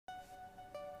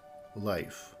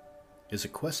Life is a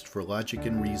quest for logic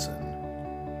and reason.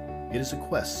 It is a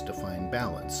quest to find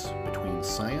balance between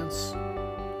science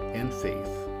and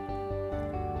faith.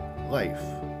 Life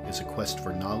is a quest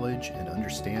for knowledge and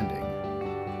understanding.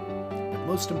 But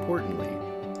most importantly,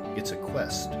 it's a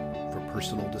quest for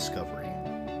personal discovery.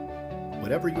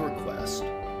 Whatever your quest,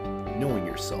 knowing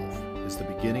yourself is the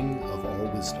beginning of all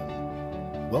wisdom.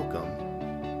 Welcome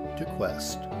to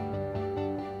Quest.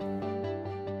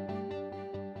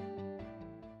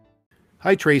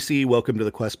 Hi, Tracy. Welcome to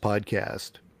the Quest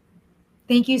podcast.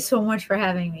 Thank you so much for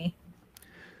having me.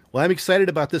 Well, I'm excited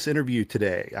about this interview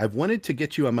today. I've wanted to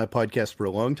get you on my podcast for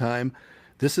a long time.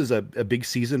 This is a big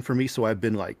season for me, so I've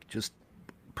been just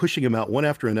pushing them out one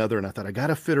after another, and I thought I got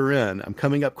to fit her in. I'm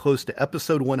coming up close to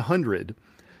episode 100.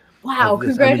 Wow,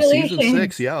 congratulations. Season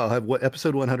 6, yeah, I'll have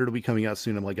episode 100 will be coming out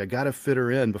soon. I'm like, I got to fit her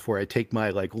in before I take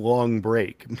my long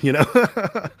break, Well,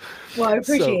 I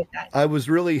appreciate that. I was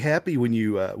really happy when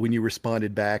you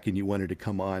responded back and you wanted to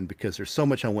come on because there's so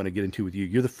much I want to get into with you.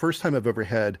 You're the first time I've ever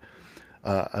had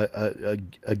a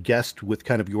guest with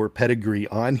kind of your pedigree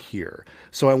on here.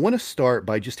 So I want to start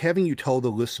by just having you tell the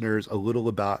listeners a little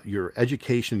about your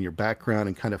education, your background,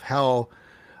 and kind of how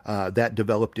that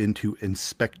developed into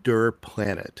Inspector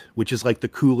Planet, which is like the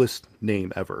coolest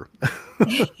name ever.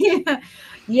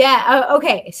 Yeah.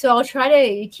 Okay. So I'll try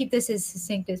to keep this as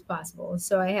succinct as possible.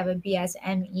 So I have a BS,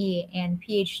 ME, and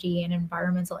PhD in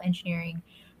environmental engineering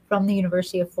from the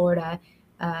University of Florida.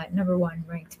 #1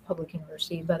 ranked public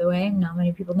university, by the way. Not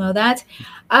many people know that,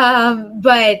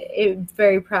 but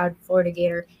very proud Florida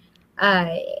Gator.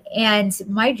 And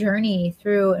my journey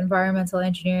through environmental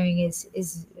engineering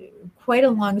is quite a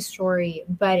long story,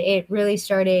 but it really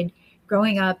started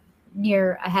growing up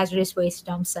near a hazardous waste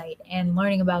dump site and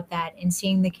learning about that and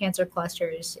seeing the cancer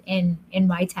clusters in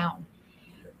my town.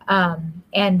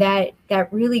 And that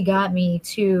really got me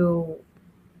to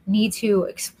need to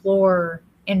explore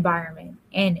environment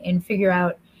and figure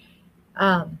out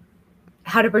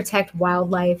how to protect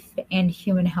wildlife and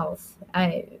human health.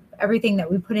 Everything that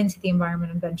we put into the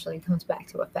environment eventually comes back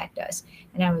to affect us.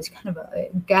 And I was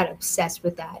got obsessed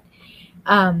with that.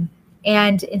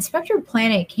 And Inspector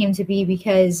Planet came to be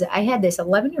because I had this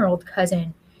 11-year-old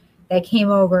cousin that came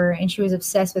over and she was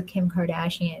obsessed with Kim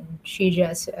Kardashian. She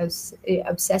just was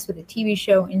obsessed with the TV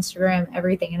show, Instagram,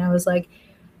 everything. And I was like,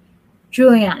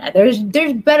 Juliana, there's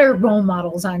better role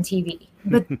models on TV,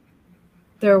 but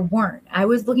there weren't. I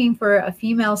was looking for a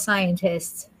female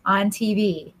scientist on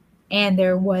TV and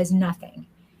there was nothing.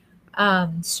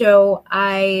 So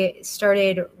I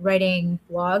started writing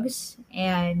blogs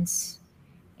and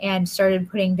started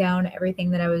putting down everything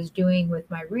that I was doing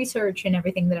with my research and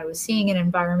everything that I was seeing in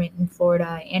environment in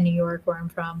Florida and New York, where I'm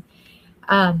from.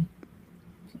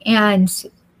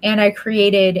 And I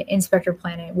created Inspector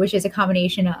Planet, which is a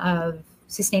combination of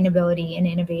sustainability and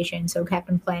innovation. So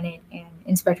Captain Planet and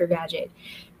Inspector Gadget,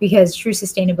 because true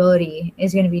sustainability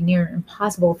is going to be near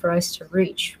impossible for us to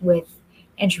reach with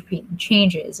entropy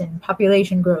changes and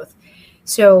population growth.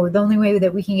 So the only way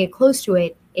that we can get close to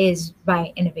it is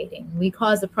by innovating. We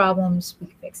cause the problems, we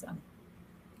can fix them.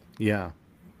 Yeah,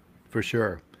 for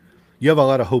sure. You have a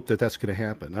lot of hope that that's going to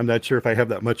happen. I'm not sure if I have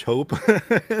that much hope,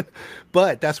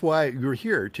 but that's why you're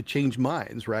here, to change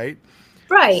minds, right?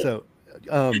 Right. So,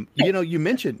 you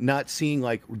mentioned not seeing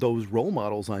those role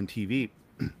models on TV,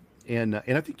 and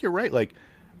I think you're right.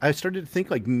 I started to think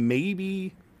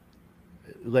maybe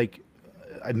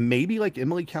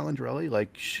Emily Calandrelli,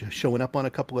 showing up on a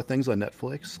couple of things on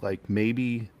Netflix.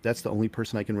 Maybe that's the only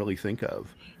person I can really think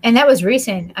of. And that was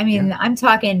recent. I mean, yeah. I'm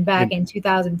talking back in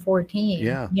 2014.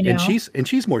 Yeah, and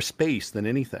she's more space than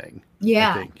anything.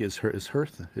 Yeah, I think is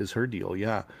her deal.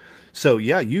 Yeah, so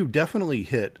yeah, you definitely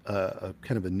hit a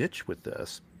kind of a niche with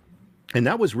this, and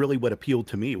that was really what appealed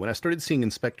to me when I started seeing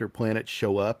Inspector Planet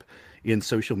show up in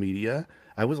social media.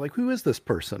 I was like, who is this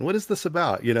person? What is this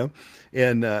about?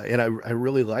 And I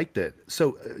really liked it.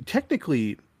 So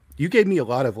technically, you gave me a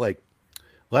lot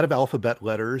of alphabet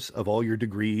letters of all your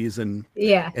degrees and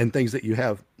things that you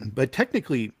have. But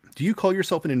technically, do you call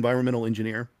yourself an environmental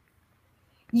engineer?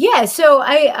 Yeah. So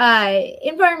I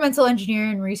environmental engineer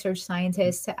and research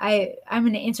scientist. I'm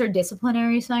an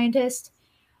interdisciplinary scientist.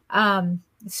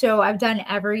 So I've done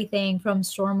everything from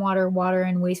stormwater, water,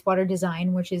 and wastewater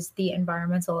design, which is the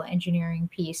environmental engineering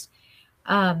piece,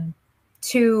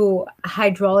 to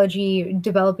hydrology,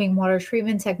 developing water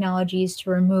treatment technologies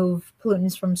to remove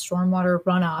pollutants from stormwater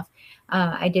runoff.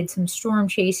 I did some storm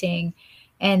chasing,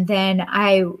 and then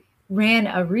I ran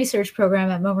a research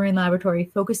program at Marine Laboratory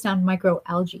focused on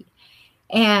microalgae.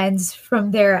 And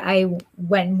from there, I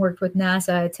went and worked with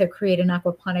NASA to create an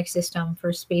aquaponics system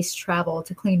for space travel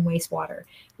to clean wastewater,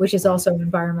 which is also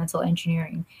environmental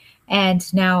engineering.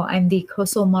 And now I'm the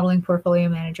coastal modeling portfolio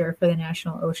manager for the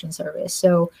National Ocean Service.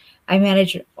 So I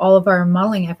manage all of our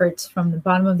modeling efforts from the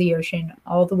bottom of the ocean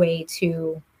all the way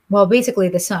to, well, basically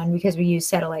the sun, because we use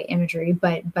satellite imagery,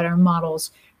 but our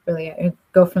models really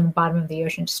go from the bottom of the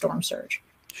ocean to storm surge.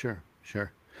 Sure,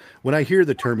 sure. When I hear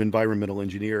the term environmental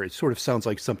engineer, it sort of sounds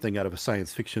like something out of a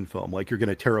science fiction film, like you're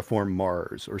going to terraform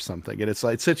Mars or something. And it's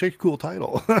like it's such a cool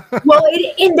title. Well,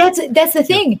 and that's the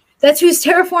thing. That's who's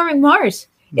terraforming Mars,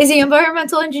 is the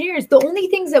environmental engineers. The only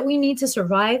things that we need to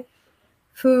survive: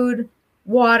 food,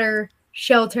 water,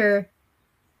 shelter.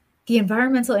 The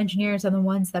environmental engineers are the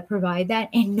ones that provide that,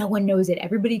 and no one knows it.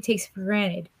 Everybody takes it for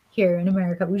granted here in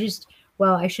America. We just,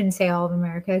 well, I shouldn't say all of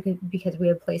America because we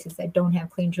have places that don't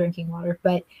have clean drinking water,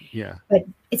 but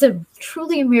it's a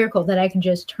truly a miracle that I can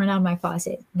just turn on my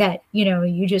faucet, that, you know,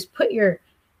 you just put your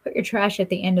trash at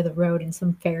the end of the road and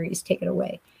some fairies take it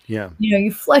away. Yeah. You know,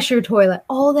 you flush your toilet.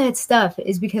 All that stuff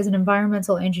is because an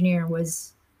environmental engineer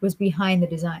was behind the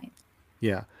design.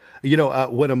 Yeah. You know,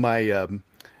 one of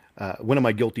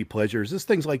my guilty pleasures is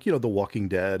things like, you know, The Walking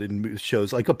Dead and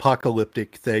shows like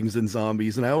apocalyptic things and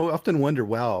zombies. And I often wonder,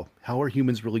 wow, how are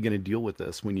humans really going to deal with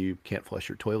this when you can't flush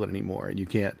your toilet anymore and you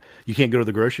can't go to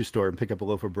the grocery store and pick up a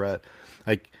loaf of bread?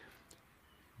 Like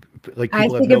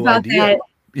people have no idea.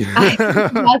 I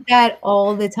think about that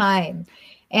all the time.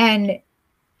 And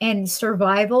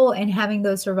survival and having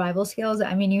those survival skills.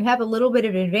 I mean, you have a little bit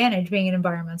of an advantage being an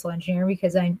environmental engineer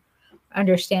because I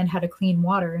understand how to clean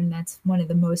water, and that's one of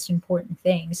the most important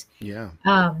things. Yeah.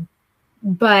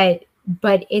 But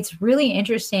it's really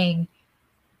interesting.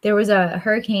 There was a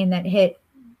hurricane that hit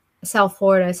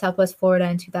Southwest Florida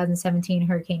in 2017,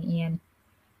 Hurricane Ian,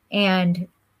 and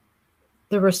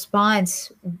the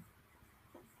response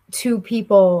to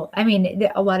people, I mean,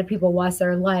 a lot of people lost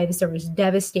their lives. There was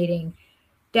devastating,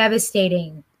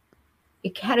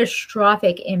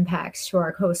 catastrophic impacts to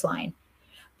our coastline.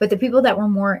 But the people that were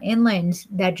more inland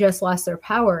that just lost their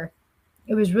power,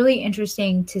 it was really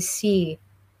interesting to see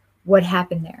what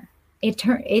happened there.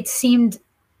 It seemed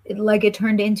like it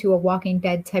turned into a Walking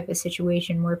Dead type of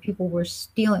situation where people were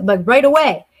stealing, like right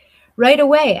away.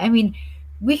 I mean,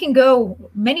 we can go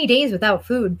many days without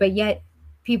food, but yet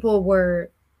people were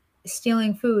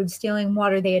stealing food, stealing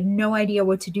water. They had no idea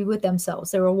what to do with themselves.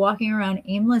 They were walking around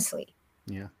aimlessly.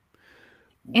 Yeah.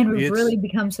 And we've really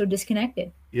become so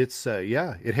disconnected. It's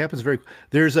it happens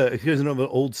here's another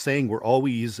old saying: we're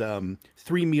always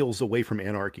 3 meals away from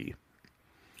anarchy.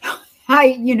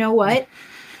 You know what?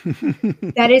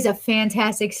 That is a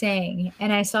fantastic saying.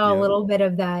 And I saw a little bit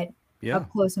of that up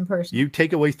close and personal. You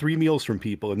take away 3 meals from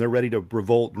people and they're ready to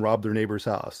revolt and rob their neighbor's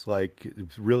house. Like,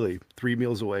 really, 3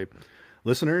 meals away.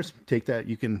 Listeners, take that.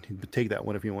 You can take that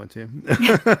one if you want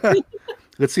to.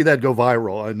 Let's see that go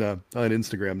viral on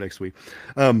Instagram next week.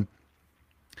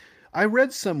 I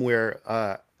read somewhere,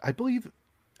 I believe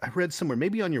I read somewhere,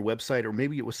 maybe on your website, or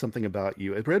maybe it was something about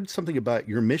you. I read something about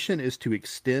your mission is to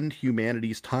extend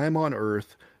humanity's time on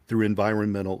Earth through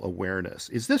environmental awareness.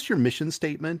 Is this your mission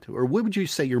statement, or what would you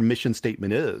say your mission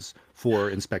statement is for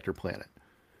Inspector Planet?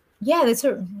 Yeah, that's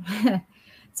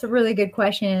it's a really good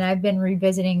question, and I've been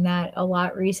revisiting that a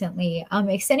lot recently.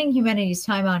 Extending humanity's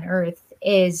time on Earth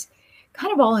is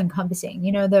kind of all encompassing.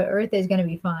 You know, the Earth is going to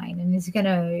be fine, and it's going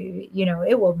to, you know,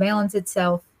 it will balance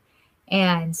itself,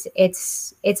 and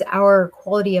it's our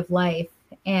quality of life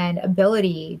and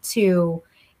ability to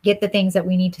get the things that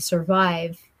we need to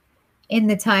survive in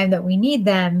the time that we need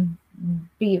them,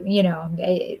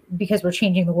 because we're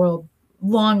changing the world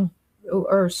long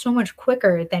or so much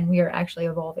quicker than we are actually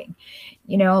evolving,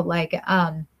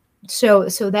 so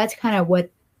that's kind of what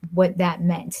that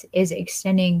meant, is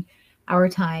extending our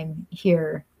time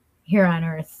here on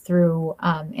Earth through,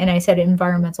 and I said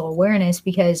environmental awareness,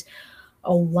 because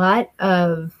a lot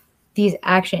of these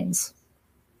actions,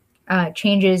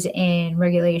 changes in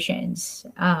regulations,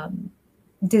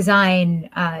 design,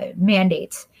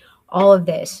 mandates, all of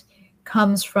this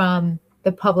comes from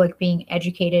the public being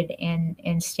educated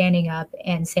and standing up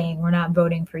and saying, we're not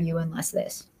voting for you unless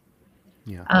this.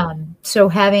 Yeah. So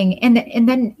having, and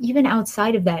then even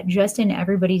outside of that, just in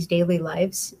everybody's daily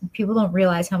lives, people don't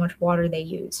realize how much water they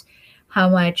use, how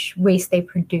much waste they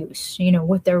produce,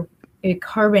 what their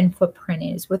carbon footprint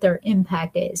is, what their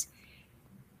impact is.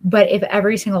 But if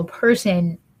every single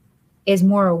person is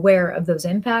more aware of those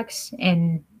impacts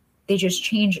and they just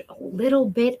change a little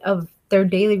bit of their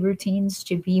daily routines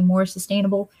to be more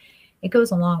sustainable, it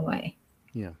goes a long way.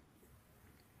 Yeah.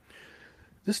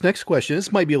 This next question,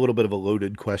 this might be a little bit of a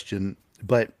loaded question,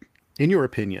 but In your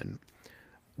opinion,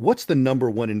 what's the number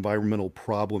one environmental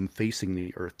problem facing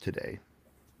the Earth today?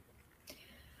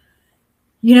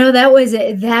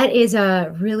 That is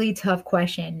a really tough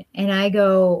question. And I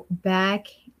go back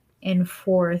and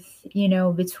forth,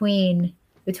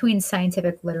 between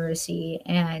scientific literacy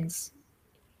and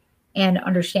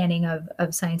understanding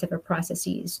of scientific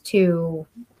processes to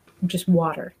just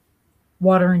water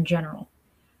in general,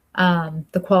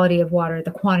 the quality of water,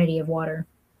 the quantity of water.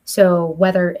 So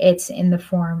whether it's in the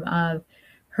form of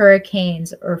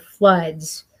hurricanes or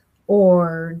floods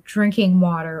or drinking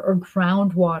water or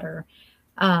groundwater,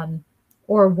 um,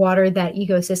 or water that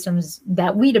ecosystems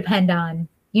that we depend on,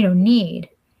 need.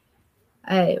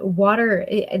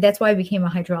 That's why I became a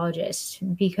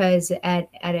hydrologist, because at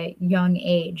a young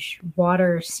age,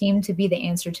 water seemed to be the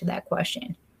answer to that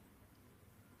question.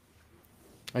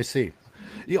 I see.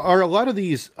 Are a lot of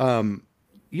these,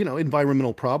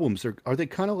 environmental problems, are they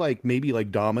kind of like maybe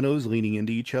like dominoes leaning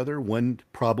into each other? One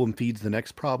problem feeds the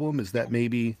next problem. Is that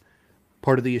maybe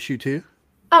part of the issue too?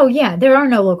 Oh yeah, there are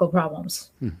no local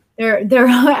problems. Hmm. There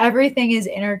everything is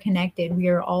interconnected. We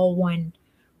are all one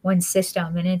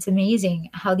system, and it's amazing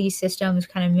how these systems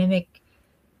kind of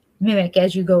mimic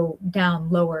as you go down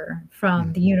lower from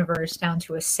Hmm. the universe down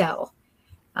to a cell.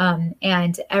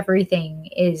 And everything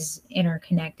is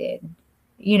interconnected.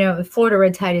 Florida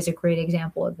red tide is a great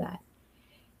example of that.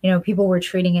 People were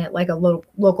treating it like a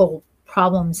local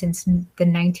problem since the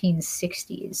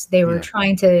 1960s. They were Yeah.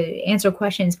 trying to answer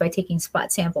questions by taking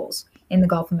spot samples in the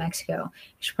Gulf of Mexico. I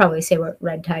should probably say what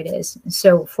red tide is.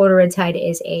 So, Florida red tide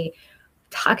is a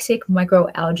toxic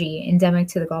microalgae endemic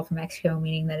to the Gulf of Mexico,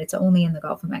 meaning that it's only in the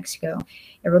Gulf of Mexico.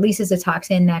 It releases a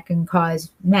toxin that can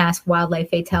cause mass wildlife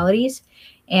fatalities,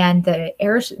 and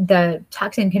the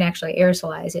toxin can actually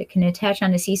aerosolize. It can attach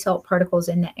onto sea salt particles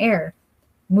in the air,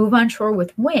 move on shore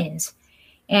with winds,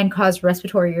 and cause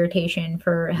respiratory irritation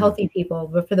for Hmm. healthy people,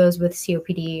 but for those with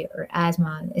COPD or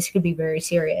asthma, this could be very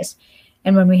serious.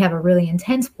 And when we have a really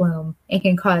intense bloom, it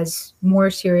can cause more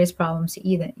serious problems to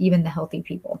even the healthy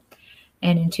people.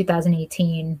 And in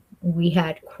 2018, we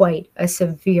had quite a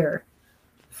severe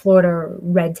Florida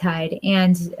red tide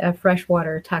and a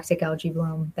freshwater toxic algae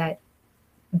bloom that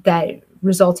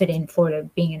resulted in Florida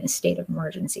being in a state of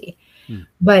emergency. Hmm.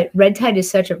 But red tide is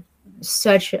such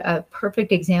a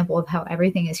perfect example of how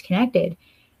everything is connected,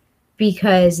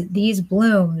 because these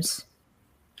blooms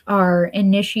are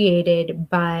initiated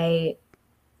by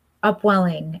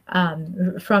upwelling,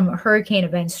 from hurricane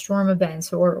events, storm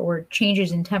events, or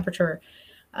changes in temperature.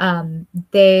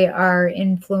 They are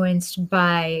influenced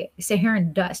by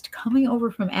Saharan dust coming over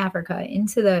from Africa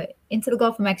into the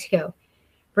Gulf of Mexico,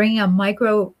 bringing a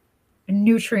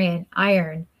micronutrient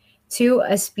iron to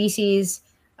a species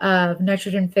of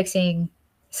nitrogen fixing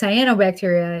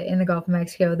cyanobacteria in the Gulf of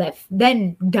Mexico that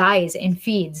then dies and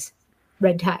feeds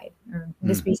red tide, or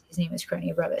the Hmm. species name is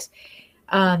Cornea brevis.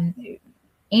 Um,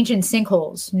 Ancient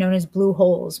sinkholes known as blue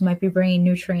holes might be bringing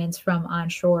nutrients from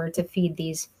onshore to feed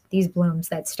these blooms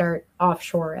that start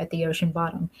offshore at the ocean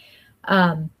bottom.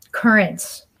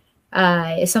 Currents.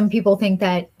 Some people think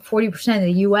that 40% of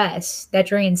the U.S. that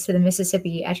drains to the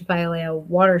Mississippi Atchafalaya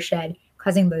watershed,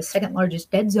 causing the second largest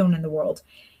dead zone in the world,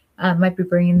 might be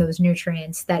bringing those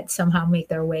nutrients that somehow make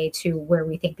their way to where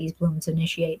we think these blooms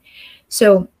initiate.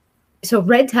 So, so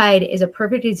red tide is a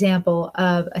perfect example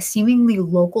of a seemingly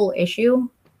local issue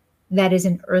that is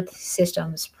an Earth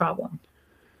systems problem.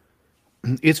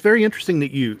 It's very interesting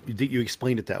that you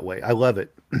explained it that way. I love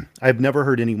it. I've never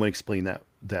heard anyone explain that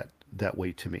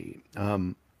way to me.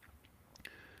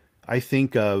 I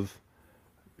think of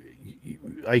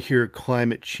I hear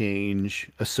climate change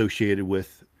associated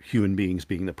with human beings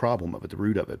being the problem of it, the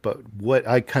root of it. But what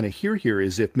I kind of hear here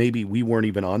is if maybe we weren't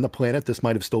even on the planet, this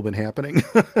might have still been happening.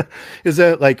 Is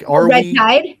that like, are Red we?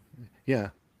 tide, Yeah.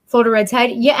 Florida red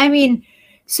tide. Yeah, I mean,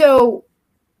 so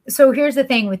so here's the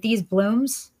thing with these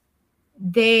blooms,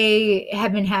 they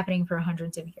have been happening for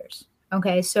hundreds of years.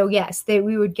 Okay, so yes,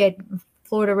 we would get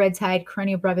Florida red tide.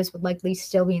 Cornea brevis would likely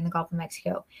still be in the Gulf of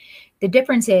Mexico. The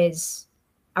difference is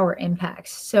our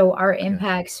impacts. So our Yes.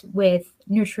 impacts with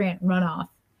nutrient runoff,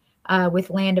 with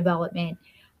land development,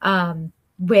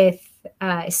 with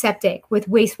septic, with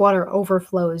wastewater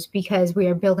overflows, because we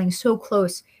are building so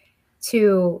close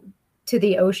to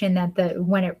the ocean that the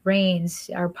when it rains,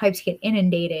 our pipes get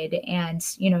inundated, and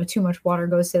too much water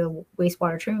goes to the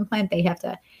wastewater treatment plant. They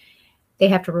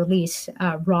have to release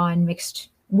raw and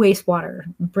mixed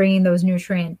wastewater, bringing those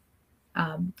nutrient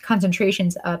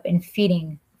concentrations up and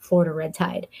feeding Florida red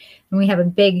tide. And we have a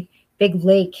big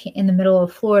lake in the middle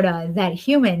of Florida that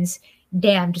humans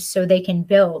dammed so they can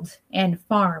build and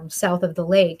farm south of the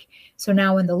lake. So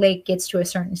now when the lake gets to a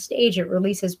certain stage, it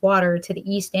releases water to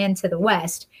the east and to the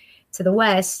west. To the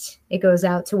west, it goes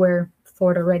out to where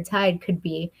Florida red tide could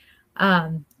be.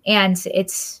 And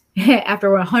it's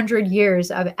after 100 years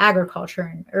of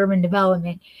agriculture and urban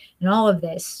development and all of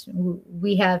this,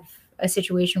 we have a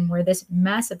situation where this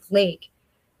massive lake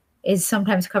is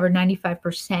sometimes covered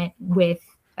 95% with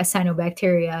a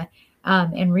cyanobacteria,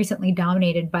 and recently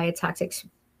dominated by a toxic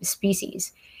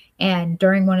species. And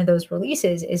during one of those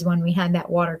releases is when we had that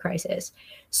water crisis.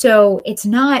 So it's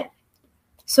not,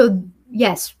 so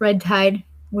yes, red tide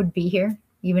would be here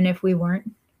even if we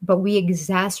weren't, but we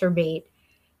exacerbate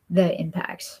the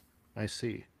impacts. I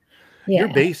see.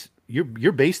 Yeah.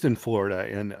 You're based in Florida,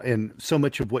 and so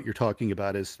much of what you're talking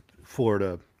about is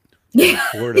Florida Yeah,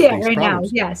 Florida-based right now,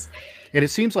 problems. yes. And it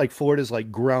seems like Florida is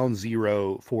like ground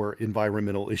zero for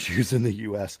environmental issues in the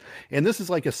US. And this is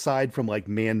like aside from like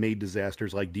man-made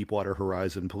disasters like Deepwater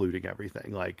Horizon polluting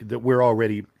everything, like that we're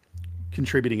already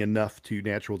contributing enough to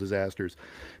natural disasters.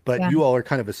 But Yeah. you all are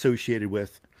kind of associated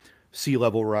with sea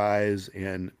level rise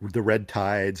and the red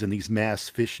tides and these mass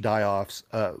fish die-offs,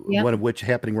 Yep. one of which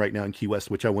happening right now in Key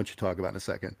West, which I want you to talk about in a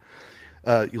second.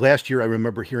 Last year, I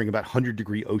remember hearing about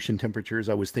 100-degree ocean temperatures.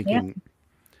 I was Yep. thinking,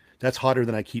 that's hotter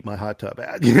than I keep my hot tub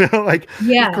at. You know, like it's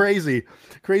Yeah. crazy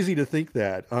to think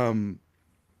that. And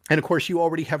of course, you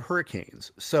already have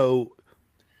hurricanes. So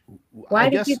Why I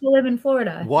do guess people live in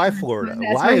Florida? why Florida?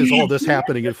 That's Why is all this yeah.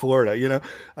 happening in Florida? You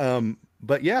know,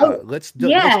 but yeah, Oh, let's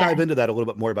yeah. dive into that a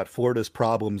little bit more about Florida's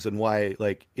problems and why.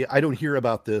 Like, I don't hear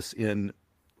about this in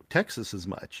Texas as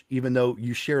much, even though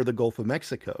you share the Gulf of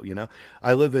Mexico. You know,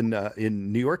 I live in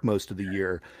New York most of the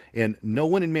year, and no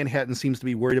one in Manhattan seems to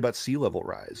be worried about sea level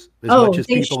rise as much Oh, as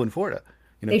people in Florida.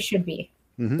 You know, they should be.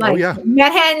 oh Like yeah,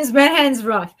 Manhattan's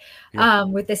rough, yeah,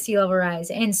 with the sea level rise,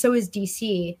 and so is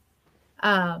DC.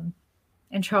 And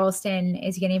Charleston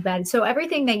is getting bad. So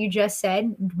everything that you just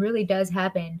said really does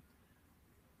happen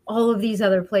all of these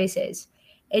other places.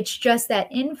 It's just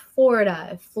that in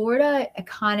Florida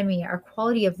economy, our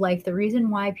quality of life, the reason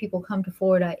why people come to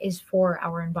Florida is for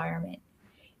our environment.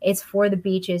 It's for the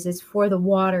beaches, it's for the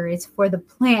water, it's for the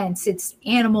plants, it's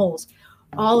animals,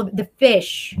 all of the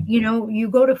fish. You know, you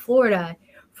go to Florida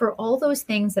for all those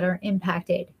things that are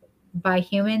impacted by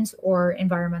humans or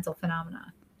environmental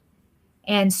phenomena.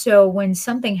 And so when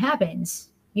something happens,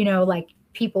 you know, like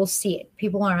people see it,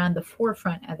 people are on the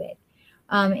forefront of it.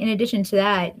 In addition to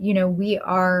that, you know, we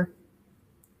are,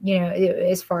 you know,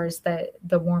 as far as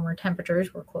the warmer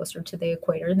temperatures, we're closer to the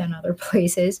equator than other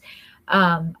places.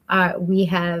 We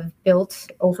have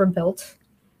overbuilt,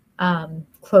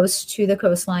 close to the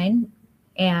coastline,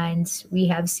 and we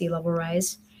have sea level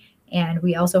rise. And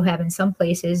we also have in some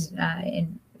places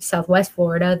in Southwest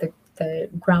Florida, the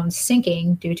ground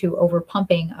sinking due to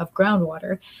overpumping of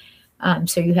groundwater.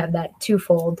 So you have that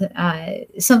twofold.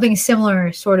 Something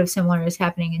similar, sort of similar, is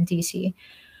happening in DC.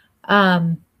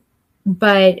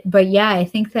 But yeah, I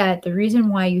think that the reason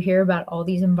why you hear about all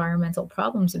these environmental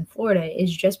problems in Florida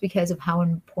is just because of how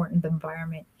important the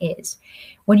environment is.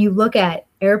 When you look at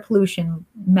air pollution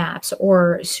maps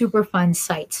or Superfund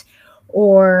sites,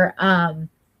 or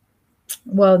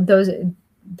well, those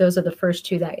are the first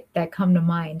two that come to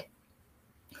mind.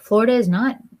 Florida is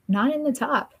not in the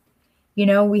top. You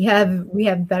know, we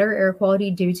have better air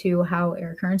quality due to how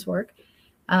air currents work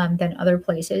than other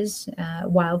places.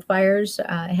 Wildfires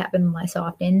happen less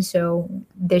often. So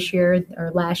this year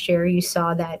or last year, you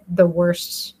saw that the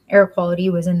worst air quality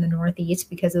was in the Northeast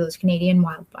because of those Canadian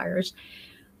wildfires.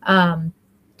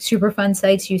 Superfund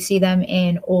sites, you see them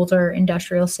in older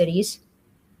industrial cities,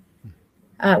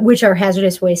 which are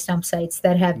hazardous waste dump sites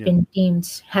that have been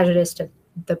deemed hazardous to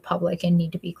the public and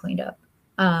need to be cleaned up.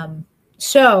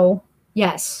 So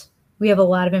yes, we have a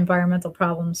lot of environmental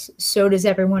problems. So does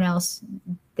everyone else.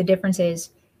 The difference is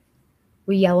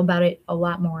we yell about it a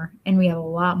lot more, and we have a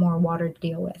lot more water to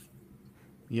deal with.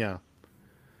 yeah.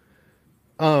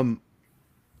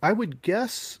 I would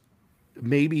guess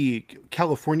maybe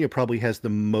California probably has the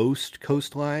most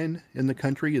coastline in the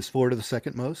country. Is Florida the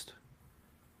second most?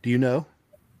 Do you know?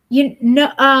 You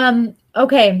know,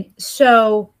 okay,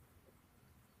 so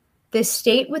the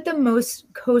state with the most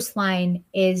coastline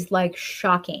is like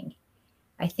shocking.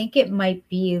 I think it might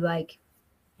be like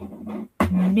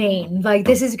Maine. Like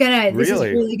this is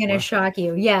Really? really gonna Wow. shock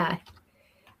you. Yeah.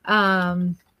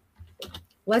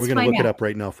 Let's We're gonna find look it out. up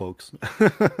right now, folks.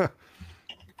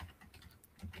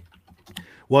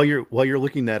 While you're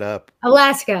looking that up,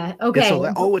 Alaska. Okay.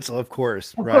 it's of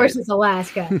course, Of right. course it's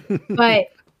Alaska.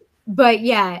 But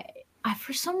yeah,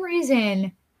 for some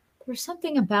reason there's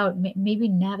something about maybe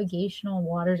navigational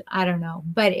waters. I don't know.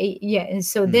 But yeah,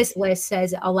 so this list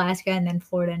says Alaska and then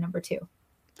Florida number 2.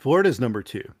 Florida's number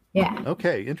 2. Yeah.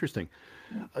 Okay, interesting.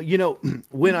 You know,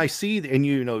 when I see, and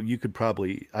you know, you could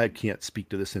probably, I can't speak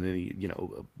to this in any, you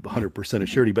know, 100% of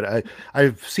surety, but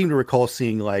I seem to recall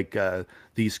seeing like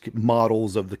these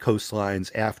models of the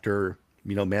coastlines after,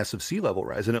 you know, massive sea level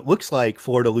rise. And it looks like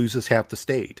Florida loses half the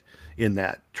state in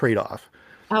that trade-off.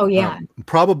 Oh, yeah.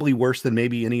 Probably worse than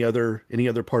maybe any other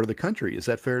part of the country. Is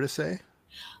that fair to say?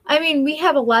 I mean, we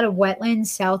have a lot of wetlands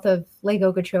south of Lake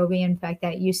Okeechobee. In fact,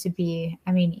 that used to be,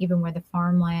 I mean, even where the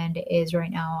farmland is right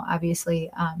now,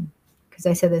 obviously, because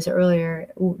I said this earlier,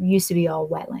 used to be all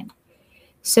wetland.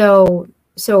 So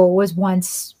it was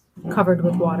once covered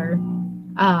with water.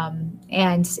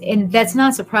 And that's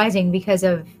not surprising because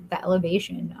of the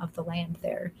elevation of the land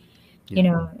there, you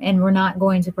know, and we're not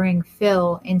going to bring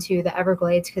fill into the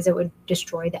Everglades because it would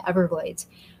destroy the Everglades.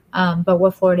 But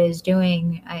what Florida is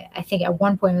doing, I think at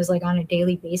one point it was like on a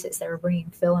daily basis, they were bringing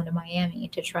fill into Miami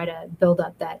to try to build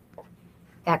up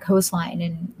that coastline.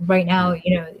 And right now,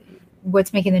 you know,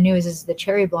 what's making the news is the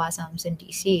cherry blossoms in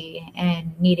DC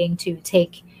and needing to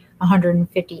take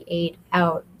 158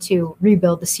 out to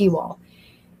rebuild the seawall.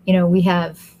 You know, we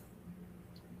have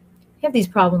these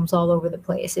problems all over the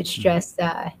place. It's just,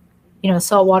 you know,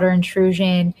 saltwater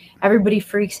intrusion. Everybody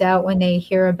freaks out when they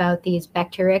hear about these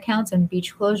bacteria counts and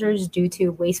beach closures due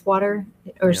to wastewater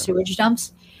or sewage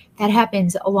dumps. That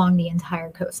happens along the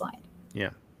entire coastline. Yeah.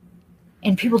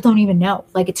 And people don't even know.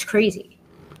 Like, it's crazy.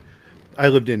 I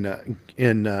lived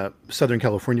in Southern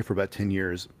California for about 10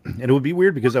 years. And it would be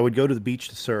weird because I would go to the beach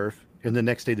to surf, and the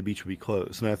next day the beach would be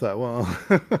closed. And I thought,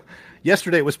 well,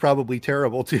 yesterday it was probably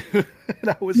terrible too. And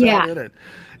I was out in it.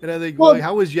 And I think, well,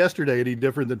 how was yesterday any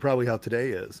different than probably how today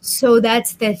is? So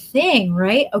that's the thing,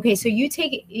 right? Okay, so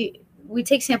we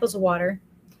take samples of water,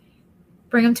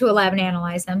 bring them to a lab and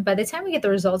analyze them. By the time we get the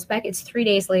results back, it's 3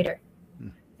 days later.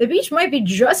 The beach might be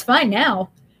just fine now,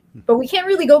 but we can't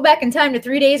really go back in time to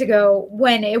 3 days ago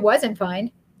when it wasn't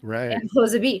fine, right? And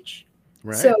close the beach.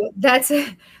 Right. So that's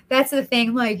the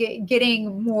thing, like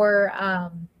getting more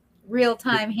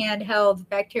real-time handheld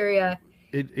bacteria.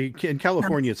 In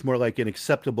California, it's more like an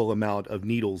acceptable amount of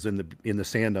needles in the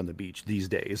sand on the beach these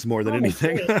days, more than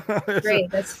anything. Great.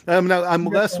 I'm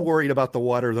less worried about the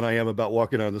water than I am about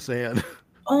walking on the sand.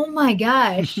 Oh my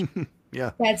gosh.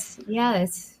 Yeah. That's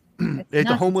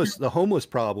the homeless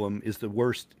problem is the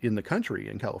worst in the country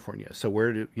in California. So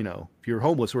if you're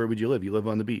homeless, where would you live? You live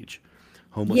on the beach.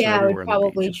 Homeless I everywhere would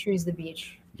probably choose the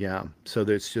beach. Yeah. So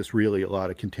there's just really a lot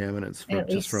of contaminants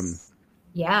from.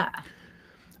 Yeah.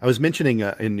 I was mentioning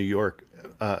in New York,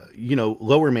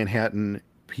 Lower Manhattan,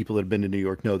 people that have been to New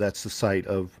York know that's the site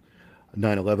of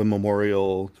 9/11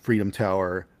 Memorial, Freedom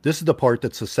Tower. This is the part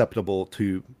that's susceptible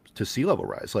to sea level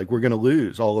rise. Like, we're going to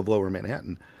lose all of Lower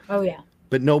Manhattan. Oh, yeah.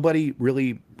 But nobody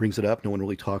really brings it up. No one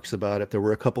really talks about it. There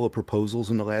were a couple of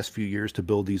proposals in the last few years to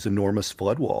build these enormous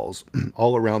flood walls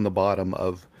all around the bottom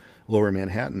of Lower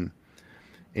Manhattan.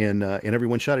 And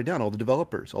everyone shot it down. All the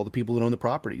developers, all the people that own the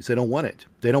properties, they don't want it.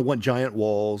 They don't want giant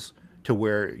walls to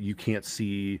where you can't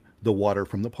see the water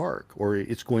from the park, or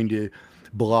it's going to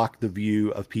block the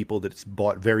view of people that's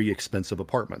bought very expensive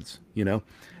apartments, you know?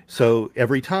 So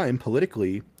every time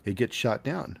politically it gets shot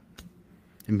down.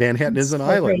 And Manhattan is an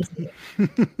island.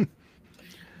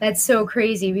 That's so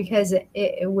crazy because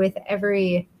with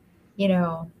every,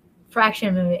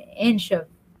 fraction of an inch of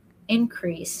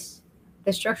increase,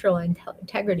 the structural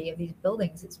integrity of these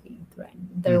buildings is being threatened.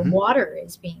 Their water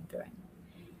is being threatened.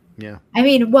 Yeah. I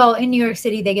mean, well, in New York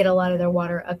City, they get a lot of their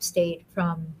water upstate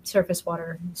from surface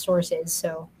water sources.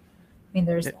 So, I mean,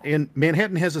 there's... And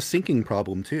Manhattan has a sinking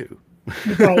problem, too.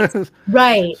 Right.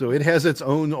 Right. So it has its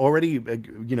own already,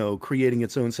 creating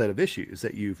its own set of issues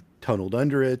that you've tunneled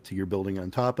under it, you're building on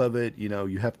top of it.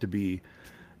 You have to be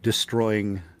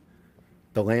destroying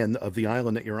the land of the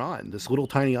island that you're on, this little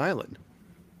tiny island.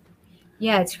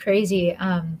 Yeah, it's crazy.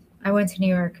 I went to New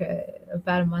York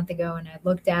about a month ago, and I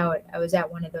looked out. I was at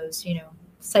one of those,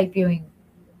 site viewing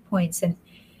points, and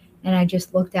I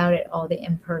just looked out at all the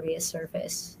impervious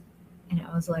surface, and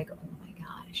I was like, oh my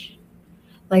gosh,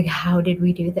 like, how did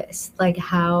we do this? Like,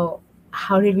 how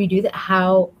did we do that?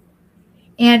 How,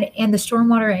 and the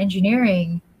stormwater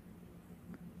engineering,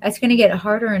 that's going to get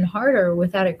harder and harder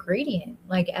without a gradient,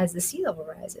 like as the sea level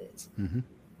rises. Mm-hmm.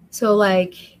 So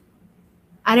like,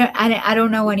 I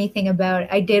don't know anything about it.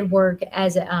 I did work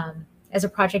as a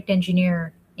project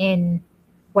engineer in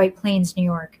White Plains, New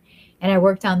York, and I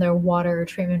worked on their water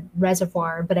treatment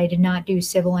reservoir, but I did not do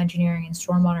civil engineering and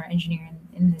stormwater engineering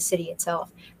in the city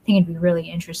itself. I think it'd be really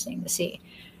interesting to see.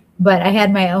 But I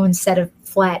had my own set of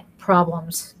flat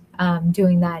problems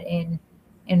doing that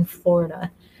in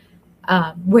Florida,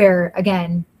 where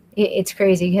again it's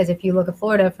crazy because if you look at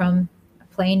Florida from a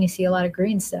plane, you see a lot of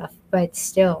green stuff, but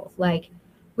still, like,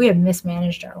 we have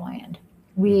mismanaged our land.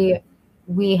 Mm-hmm.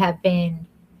 We have been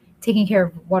taking care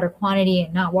of water quantity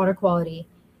and not water quality,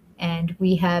 and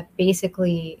we have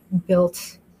basically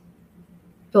built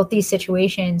these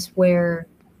situations where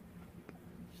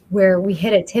we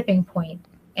hit a tipping point,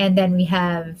 and then we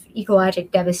have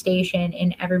ecologic devastation,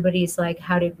 and everybody's like,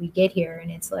 how did we get here? And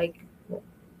it's like, well,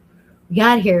 we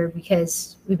got here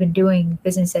because we've been doing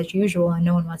business as usual and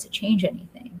no one wants to change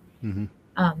anything. Mm-hmm.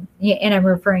 Yeah, and I'm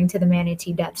referring to the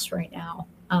manatee deaths right now,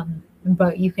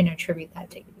 but you can attribute that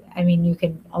to, I mean, you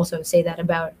can also say that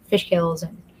about fish kills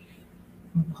and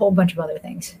a whole bunch of other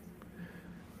things.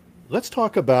 Let's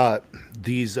talk about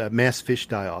these mass fish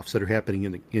die-offs that are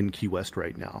happening in Key West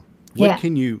right now. Yeah.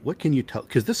 What can you tell?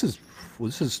 Because this is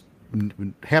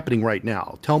happening right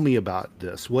now. Tell me about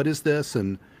this. What is this,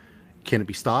 and can it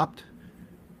be stopped?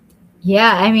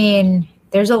 Yeah, I mean,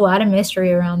 there's a lot of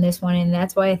mystery around this one, and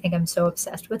that's why I think I'm so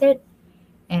obsessed with it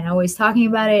and always talking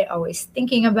about it, always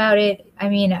thinking about it. I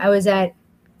mean, I was at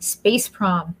Space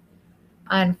Prom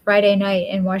on Friday night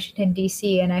in Washington,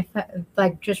 D.C., and I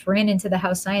like just ran into the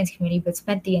House Science Committee, but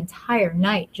spent the entire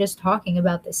night just talking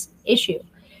about this issue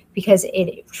because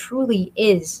it truly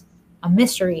is a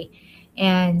mystery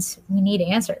and we need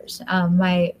answers.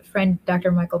 My friend,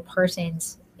 Dr. Michael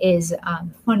Parsons, is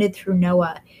funded through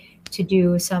NOAA to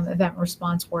do some event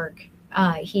response work.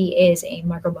 He is a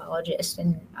microbiologist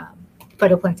and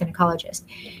phytoplankton ecologist.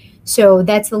 So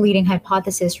that's the leading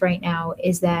hypothesis right now,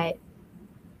 is that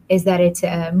it's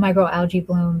a microalgae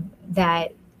bloom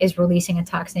that is releasing a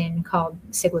toxin called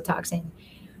cyclotoxin.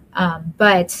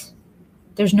 But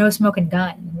there's no smoke and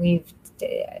gun.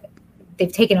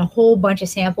 They've taken a whole bunch of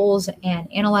samples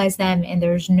and analyzed them, and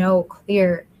there's no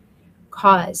clear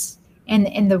cause.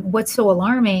 And what's so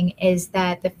alarming is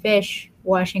that the fish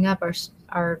washing up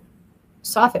are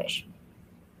sawfish.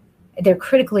 They're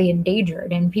critically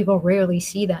endangered, and people rarely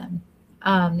see them.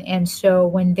 And so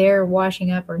when they're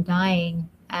washing up or dying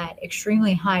at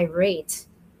extremely high rates,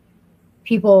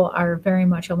 people are very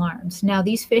much alarmed. Now,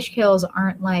 these fish kills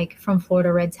aren't like from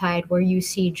Florida red tide, where you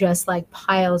see just like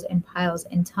piles and piles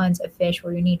and tons of fish,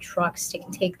 where you need trucks to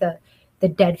take the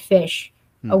dead fish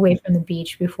away from the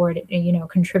beach before it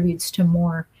contributes to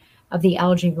more of the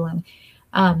algae bloom.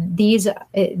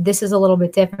 This is a little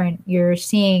bit different. You're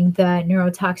seeing the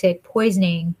neurotoxic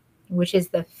poisoning, which is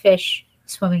the fish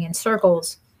swimming in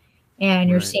circles,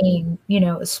 and you're seeing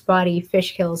spotty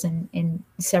fish kills in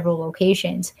several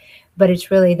locations, but it's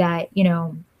really that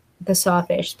the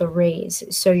sawfish, the rays.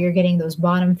 So you're getting those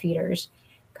bottom feeders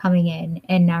coming in,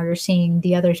 and now you're seeing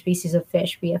the other species of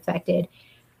fish be affected.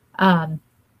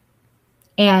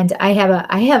 And I have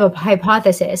a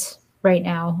hypothesis right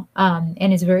now,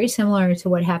 and it's very similar to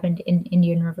what happened in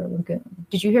Indian River Lagoon.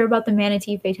 Did you hear about the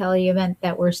manatee fatality event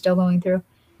that we're still going through?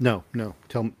 No.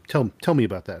 Tell me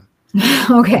about that.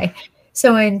 Okay.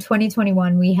 So in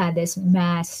 2021, we had this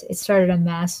it started a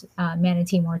mass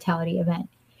manatee mortality event,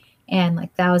 and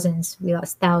we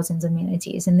lost thousands of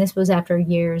manatees. And this was after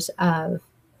years of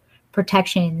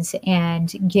protections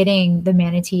and getting the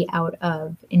manatee out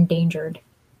of endangered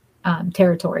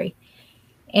territory.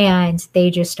 And they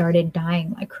just started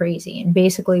dying like crazy. And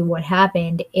basically what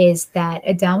happened is that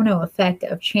a domino effect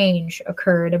of change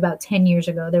occurred about 10 years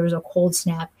ago. There was a cold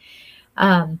snap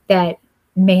that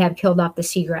may have killed off the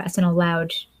seagrass and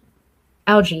allowed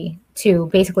algae to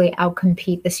basically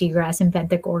outcompete the seagrass and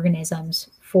benthic organisms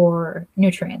for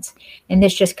nutrients. And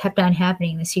this just kept on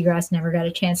happening. The seagrass never got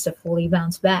a chance to fully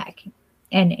bounce back.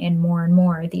 And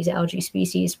more, these algae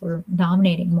species were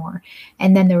dominating more.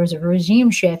 And then there was a regime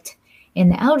shift in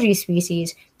the algae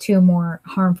species to more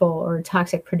harmful or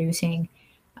toxic producing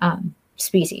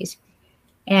species.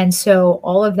 And so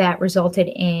all of that resulted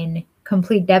in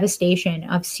complete devastation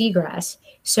of seagrass.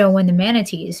 So when the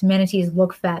manatees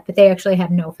look fat, but they actually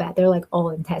have no fat. They're like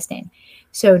all intestine.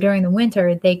 So during the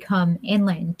winter, they come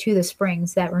inland to the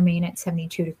springs that remain at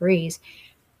 72 degrees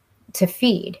to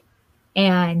feed.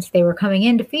 And they were coming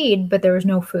in to feed, but there was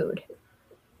no food.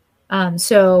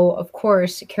 So, of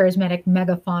course, charismatic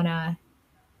megafauna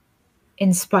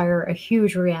inspire a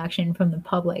huge reaction from the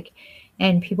public,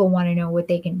 and people want to know what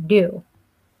they can do.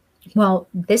 Well,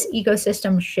 this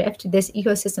ecosystem shift, this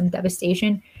ecosystem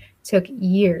devastation took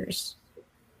years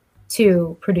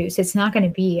to produce. It's not going to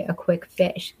be a quick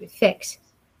fix.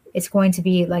 It's going to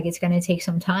be it's going to take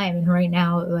some time. And right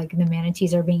now, the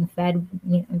manatees are being fed,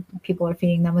 people are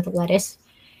feeding them with lettuce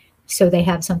so they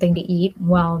have something to eat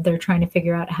while they're trying to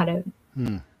figure out how to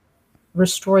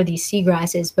restore these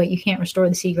seagrasses, but you can't restore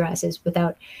the seagrasses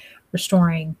without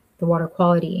restoring the water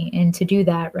quality. And to do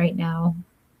that right now,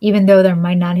 even though there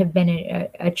might not have been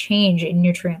a change in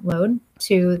nutrient load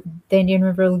to the Indian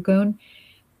River Lagoon,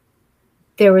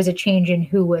 there was a change in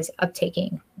who was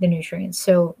uptaking the nutrients.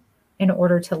 So in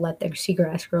order to let the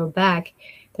seagrass grow back,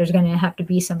 there's going to have to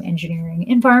be some engineering,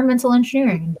 environmental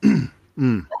engineering.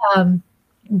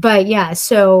 But yeah,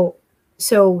 so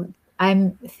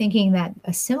I'm thinking that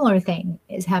a similar thing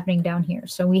is happening down here.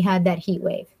 So we had that heat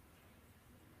wave.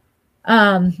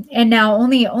 And now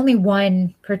only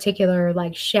one particular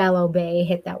like shallow bay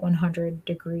hit that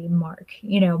 100-degree mark,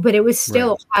 but it was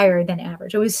still higher than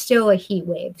average. It was still a heat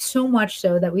wave, so much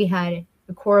so that we had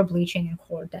a coral bleaching and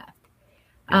coral death.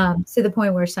 To the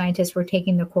point where scientists were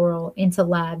taking the coral into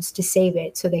labs to save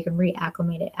it so they can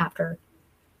reacclimate it after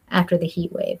the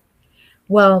heat wave.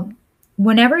 Well,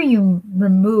 whenever you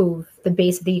remove the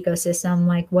base of the ecosystem,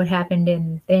 like what happened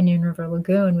in the Indian River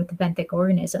Lagoon with the benthic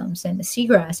organisms and the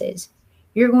seagrasses,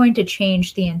 you're going to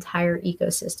change the entire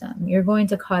ecosystem. You're going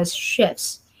to cause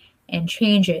shifts and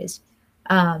changes.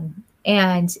 And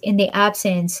in the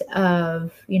absence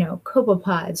of,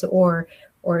 copepods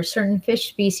or certain fish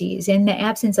species, in the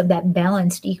absence of that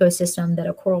balanced ecosystem that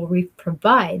a coral reef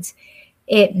provides,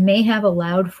 it may have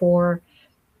allowed for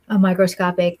a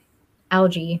microscopic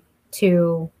algae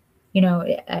to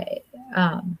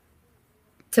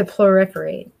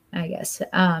proliferate, I guess.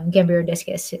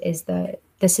 Gambierdiscus is the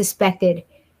suspected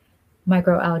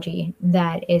microalgae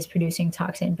that is producing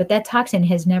toxin, but that toxin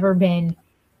has never been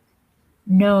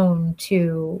known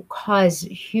to cause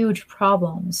huge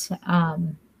problems.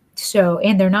 And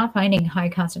they're not finding high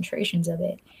concentrations of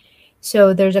it.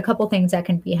 So there's a couple things that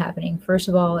can be happening. First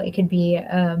of all, it could be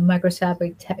a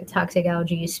microscopic toxic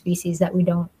algae species that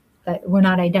we're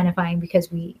not identifying because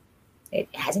it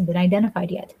hasn't been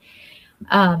identified yet.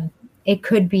 It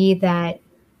could be that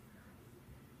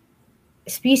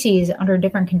species under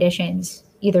different conditions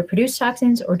either produce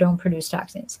toxins or don't produce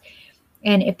toxins.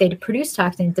 And if they produce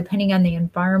toxins, depending on the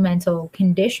environmental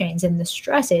conditions and the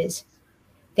stresses,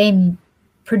 they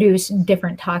produce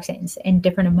different toxins and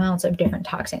different amounts of different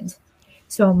toxins.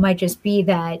 So it might just be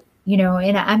that,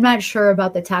 and I'm not sure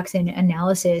about the toxin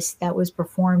analysis that was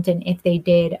performed and if they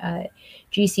did a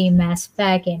GC mass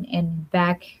spec and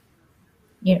back,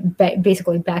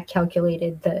 basically back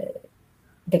calculated the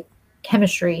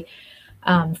chemistry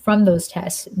from those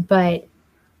tests. But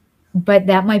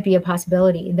that might be a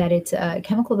possibility that it's a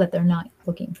chemical that they're not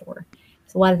looking for.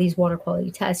 So a lot of these water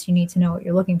quality tests, you need to know what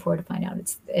you're looking for to find out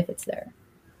if it's there.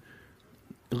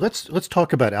 Let's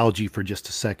talk about algae for just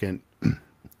a second.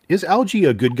 Is algae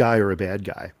a good guy or a bad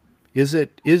guy? Is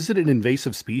it an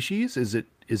invasive species? Is it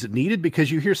needed?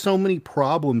 Because you hear so many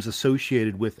problems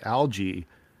associated with algae,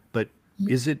 but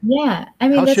is it? Yeah,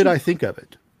 how should I think of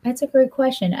it? That's a great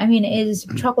question. Is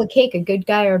chocolate cake a good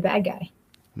guy or a bad guy?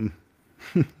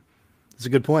 That's a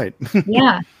good point.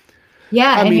 Yeah.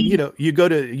 I mean, you go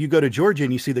to Georgia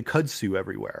and you see the kudzu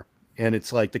everywhere. And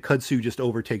it's like the kudzu just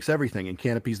overtakes everything and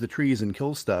canopies the trees and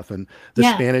kills stuff. And the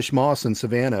Spanish moss in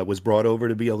Savannah was brought over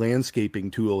to be a landscaping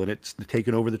tool, and it's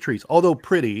taken over the trees. Although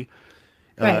pretty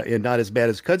and not as bad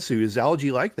as kudzu, is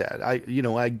algae like that?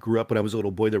 I grew up when I was a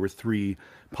little boy. There were 3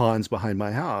 ponds behind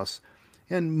my house,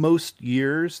 and most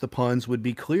years the ponds would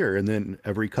be clear, and then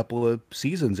every couple of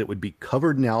seasons it would be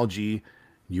covered in algae.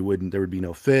 There would be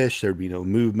no fish, there'd be no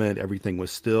movement, everything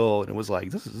was still, and it was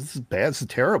like, this is bad, this is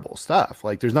terrible stuff.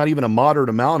 Like, there's not even a moderate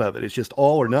amount of it. It's just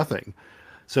all or nothing.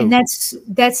 So, and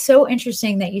that's so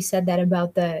interesting that you said that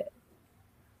about the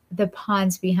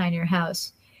ponds behind your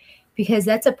house, because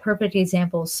that's a perfect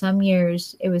example. Some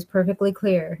years it was perfectly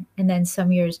clear, and then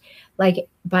some years, like,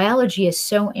 biology is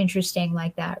so interesting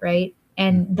like that, right?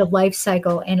 And the life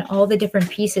cycle and all the different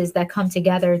pieces that come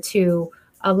together to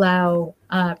allow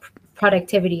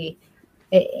productivity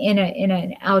in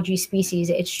an algae species.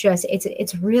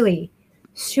 It's really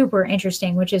super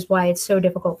interesting, which is why it's so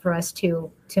difficult for us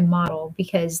to model,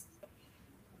 because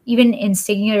even in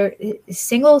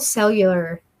single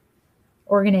cellular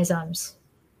organisms,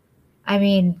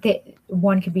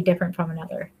 one could be different from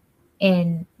another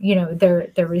in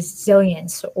their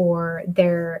resilience or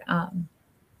their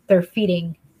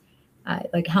feeding,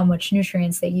 like how much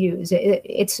nutrients they use.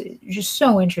 It's just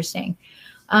so interesting.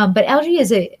 But algae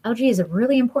is a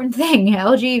really important thing.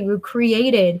 Algae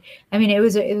created,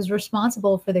 it was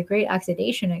responsible for the great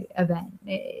oxidation event.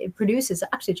 It produces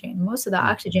oxygen, most of the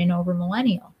oxygen over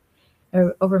millennia.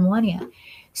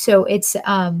 So it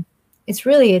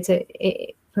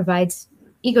provides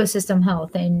ecosystem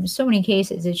health in so many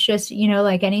cases. It's just,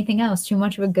 like anything else, too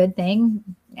much of a good thing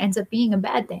ends up being a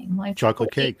bad thing. Like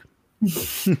chocolate cake.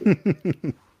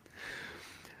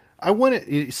 I want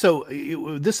to. So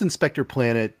this Inspector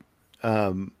Planet,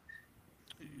 the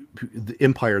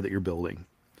empire that you're building,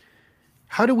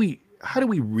 how do we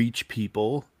reach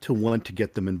people to want to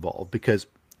get them involved? Because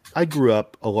I grew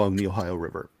up along the Ohio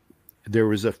River. There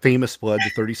was a famous flood, the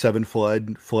 37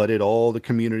 flood, flooded all the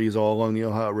communities all along the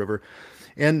Ohio River.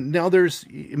 And now there's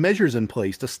measures in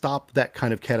place to stop that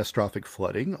kind of catastrophic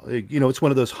flooding. It's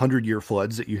one of those 100-year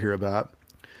floods that you hear about.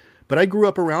 But I grew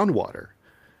up around water.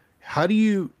 How do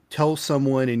you tell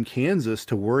someone in Kansas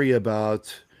to worry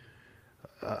about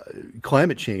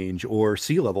climate change or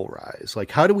sea level rise?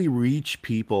 Like, how do we reach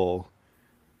people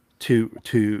to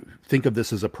think of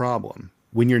this as a problem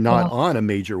when you're not Well, on a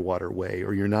major waterway,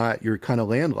 or you're kind of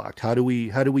landlocked? How do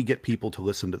we get people to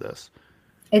listen to this?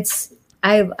 it's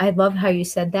I love how you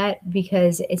said that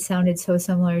because it sounded so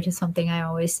similar to something I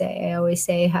always say. I always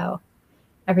say how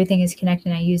everything is connected.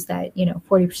 And I use that,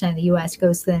 40% of the US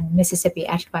goes to the Mississippi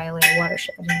Act violated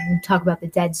watershed. And we talk about the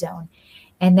dead zone.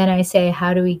 And then I say,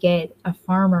 how do we get a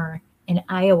farmer in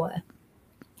Iowa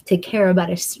to care about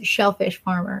a shellfish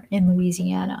farmer in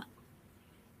Louisiana?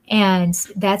 And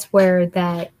that's where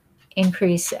that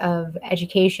increase of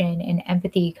education and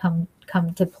empathy come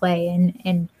to play.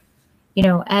 And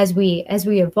as we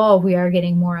evolve, we are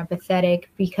getting more empathetic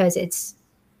because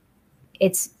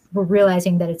we're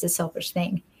realizing that it's a selfish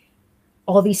thing.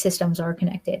 All these systems are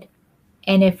connected.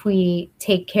 And if we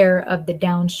take care of the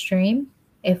downstream,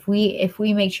 if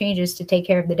we make changes to take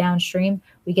care of the downstream,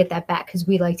 we get that back because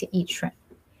we like to eat shrimp,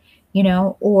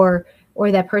 or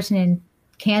that person in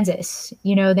Kansas,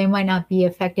 they might not be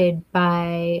affected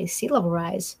by sea level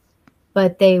rise,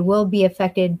 but they will be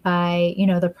affected by,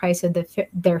 the price of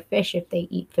their fish if they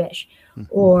eat fish,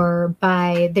 or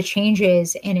by the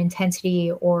changes in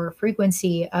intensity or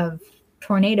frequency of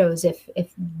tornadoes if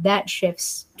that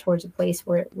shifts towards a place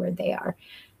where they are,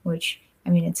 which, I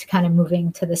mean, it's kind of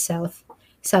moving to the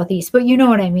southeast, but you know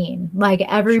what I mean? Like, Sure.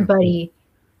 everybody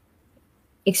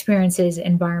experiences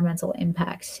environmental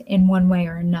impacts in one way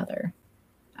or another.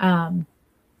 Um,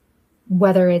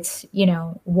 Whether it's,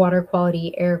 water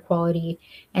quality, air quality,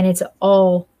 and it's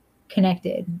all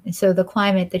connected. And so the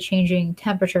climate, the changing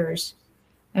temperatures,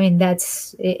 I mean,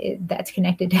 that's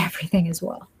connected to everything as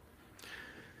well.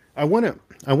 I want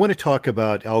to talk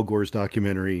about Al Gore's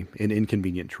documentary, An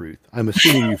Inconvenient Truth. I'm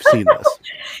assuming you've seen this.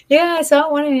 Yeah, I saw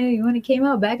it when it came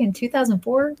out back in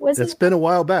 2004, was It's it? been a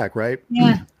while back, right?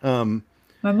 Yeah, um,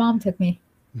 my mom took me.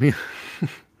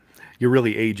 you're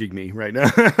really aging me right now.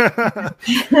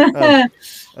 um,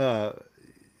 uh,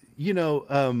 you know,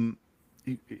 um,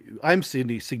 I'm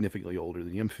significantly older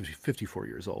than you. I'm 54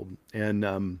 years old,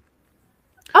 and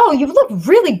Oh, you look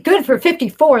really good for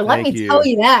 54. Let thank me tell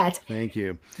you, you that. thank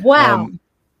you. Wow. Um,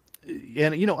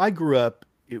 and I grew up.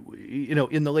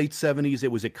 In the late '70s,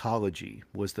 it was ecology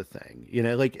was the thing.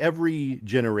 Like every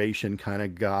generation kind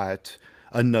of got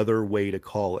another way to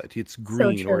call it. It's So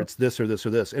green, or true. it's this or this or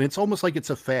this, and it's almost like it's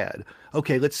a fad.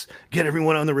 Okay, let's get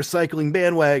everyone on the recycling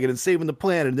bandwagon and saving the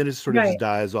planet, and then it sort of just Right.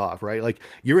 dies off, right? Like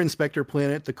your Inspector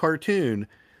Planet, the cartoon,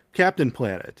 Captain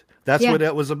Planet. That's Yeah. what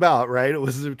that was about, right? It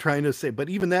was trying to say, but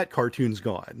even that cartoon's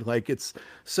gone.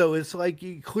 It's like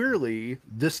clearly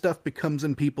this stuff becomes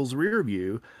in people's rear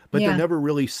view, but Yeah. we never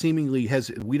really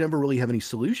have any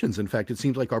solutions. In fact, it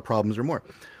seems like our problems are more.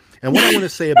 And what I want to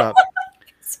say about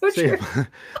So say, true.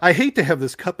 I hate to have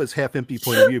this cup as half empty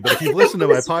point of view, but if you've listened to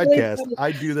my It's really podcast, funny.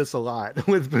 I do this a lot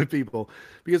with people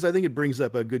because I think it brings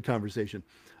up a good conversation.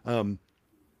 Um,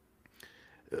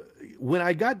 when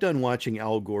I got done watching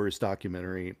Al Gore's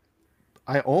documentary,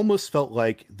 I almost felt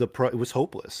like it was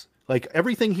hopeless. Like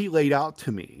everything he laid out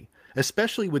to me,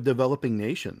 especially with developing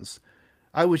nations,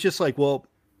 I was just like, well,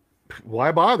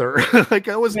 why bother?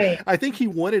 Right. I think he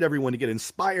wanted everyone to get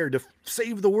inspired to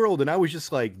save the world. And I was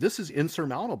just like, this is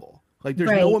insurmountable. Like there's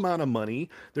no Right. amount of money,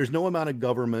 there's no amount of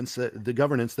the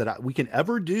governance that we can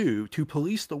ever do to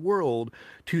police the world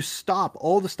to stop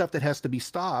all the stuff that has to be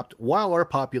stopped while our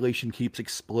population keeps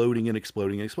exploding and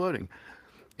exploding and exploding.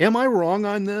 Am I wrong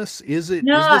on this? No, Is this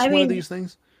I one of mean, these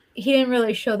things? he didn't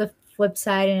really show the flip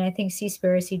side, and I think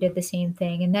Seaspiracy did the same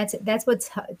thing. And that's what's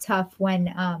tough when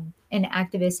an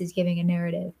activist is giving a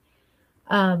narrative.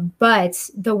 But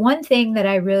the one thing that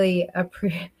I really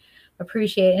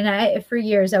appreciate, and for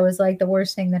years I was like, the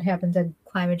worst thing that happened to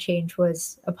climate change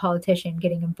was a politician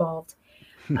getting involved.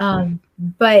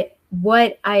 But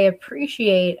what I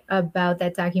appreciate about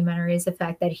that documentary is the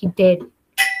fact that he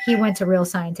went to real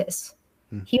scientists.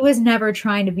 Hmm. He was never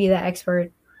trying to be the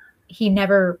expert. He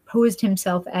never posed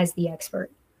himself as the expert.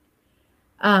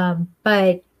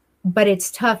 But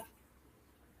it's tough.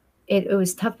 It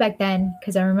was tough back then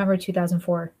because I remember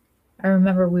 2004. I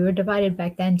remember we were divided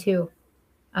back then too,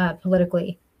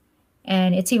 politically,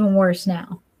 and it's even worse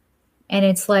now. And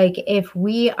it's like, if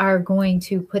we are going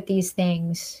to put these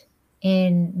things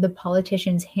in the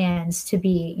politicians' hands to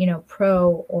be,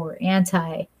 pro or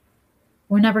anti,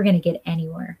 we're never going to get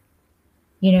anywhere,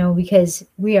 because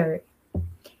we've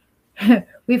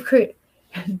created,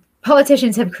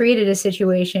 politicians have created a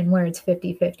situation where it's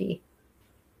 50-50,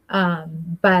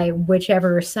 by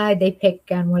whichever side they pick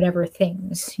on whatever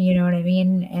things, you know what I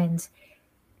mean? And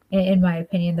in my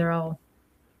opinion, they're all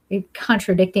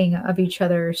contradicting of each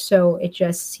other. So it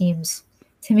just seems,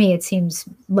 to me, it seems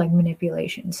like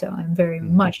manipulation. So I'm very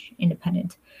much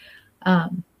independent.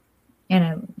 And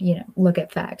I, look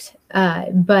at facts.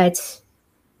 But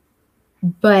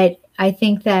I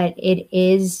think that it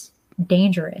is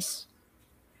dangerous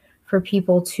for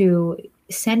people to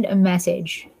send a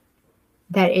message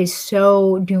that is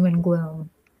so doom and gloom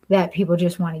that people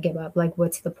just want to give up. Like,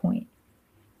 what's the point?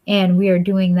 And we are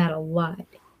doing that a lot.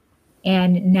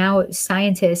 And now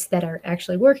scientists that are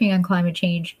actually working on climate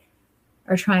change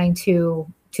are trying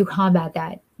to combat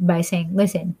that by saying,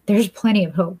 listen, there's plenty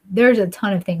of hope. There's a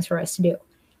ton of things for us to do.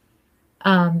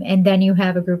 And then you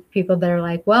have a group of people that are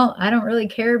like, well, I don't really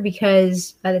care,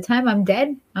 because by the time I'm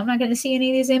dead, I'm not going to see any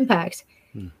of these impacts.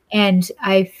 And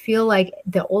I feel like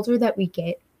the older that we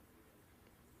get,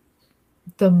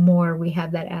 the more we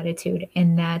have that attitude.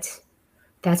 And that's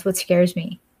what scares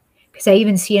me, because I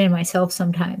even see it in myself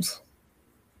sometimes.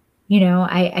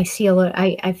 I see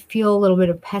I feel a little bit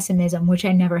of pessimism, which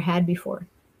I never had before.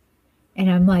 And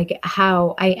I'm like,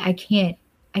 how I can't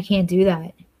do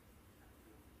that.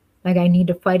 Like, I need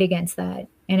to fight against that,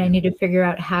 and I need to figure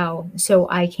out how, so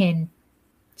I can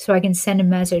send a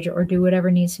message or do whatever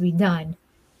needs to be done,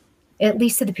 at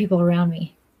least to the people around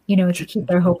me, to keep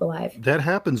their hope alive. That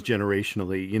happens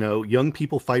generationally. Young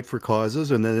people fight for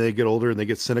causes, and then they get older and they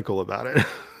get cynical about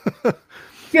it.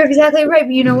 You're exactly right.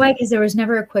 But you know why? Because there was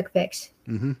never a quick fix.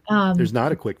 There's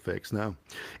not a quick fix, no.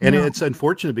 And it's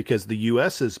unfortunate, because the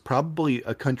U.S. is probably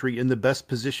a country in the best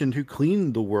position to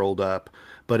clean the world up.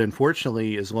 But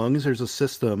unfortunately, as long as there's a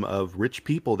system of rich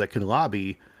people that can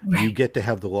lobby, you get to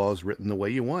have the laws written the way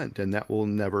you want, and that will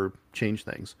never change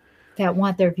things. That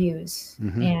want their views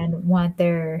and want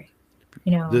their,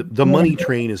 the money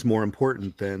train is more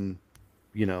important than,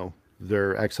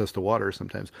 their access to water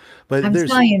sometimes. But I'm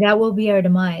telling you, that will be our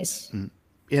demise.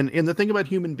 And the thing about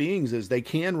human beings is they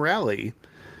can rally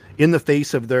in the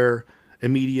face of their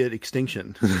immediate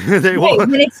extinction.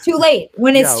 When it's too late.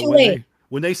 When it's too late.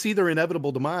 When they see their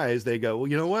inevitable demise, they go, well,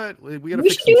 you know what? We got to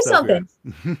fix do something.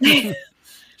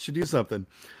 Should do something.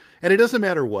 And it doesn't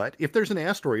matter what. If there's an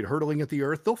asteroid hurtling at the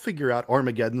Earth, they'll figure out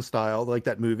Armageddon style, like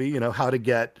that movie, how to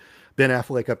get Ben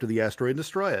Affleck up to the asteroid and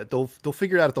destroy it. They'll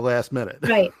figure it out at the last minute.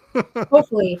 Right.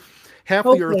 Hopefully.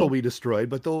 The Earth will be destroyed,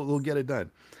 but they'll get it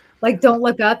done. Like Don't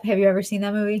Look Up. Have you ever seen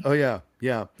that movie? Oh, yeah.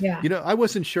 Yeah. I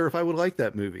wasn't sure if I would like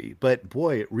that movie, but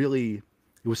boy, it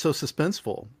was so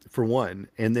suspenseful, for one.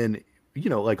 And then,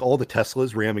 like all the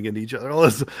Teslas ramming into each other.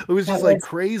 It was just like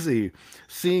crazy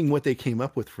seeing what they came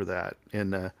up with for that,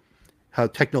 and how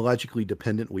technologically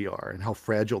dependent we are and how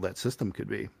fragile that system could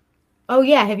be. Oh,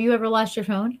 yeah. Have you ever lost your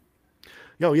phone?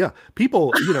 Oh, yeah.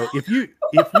 People,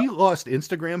 if we lost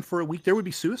Instagram for a week, there would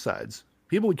be suicides.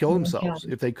 People would kill themselves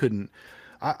if they couldn't.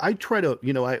 I try to,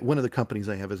 one of the companies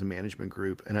I have is a management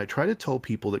group, and I try to tell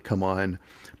people that come on,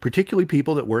 particularly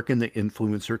people that work in the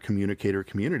influencer communicator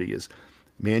community, is,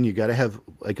 man, you got to have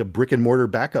like a brick and mortar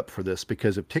backup for this,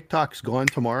 because if TikTok's gone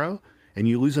tomorrow and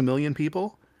you lose 1 million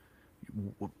people,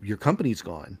 your company's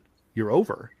gone. You're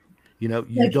over. You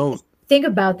don't think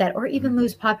about that, or even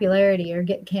lose popularity or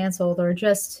get canceled, or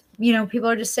just, people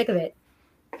are just sick of it.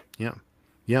 Yeah.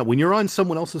 Yeah. When you're on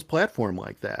someone else's platform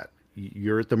like that,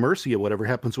 you're at the mercy of whatever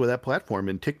happens with that platform.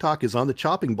 And TikTok is on the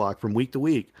chopping block from week to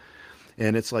week.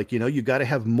 And it's like, you got to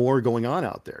have more going on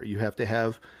out there. You have to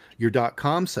have your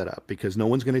 .com set up, because no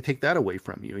one's going to take that away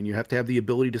from you. And you have to have the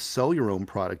ability to sell your own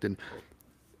product. And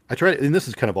I try to, and this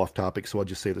is kind of off topic, so I'll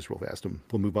just say this real fast and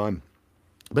we'll move on.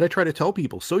 But I try to tell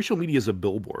people, social media is a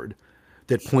billboard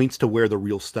that points to where the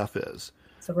real stuff is.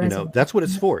 That's what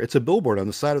it's for. It's a billboard on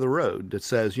the side of the road that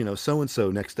says,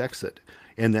 so-and-so next exit.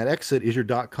 And that exit is your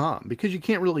 .com, because you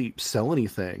can't really sell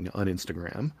anything on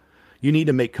Instagram. You need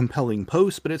to make compelling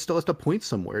posts, but it still has to point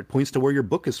somewhere. It points to where your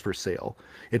book is for sale.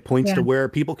 It points to where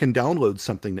people can download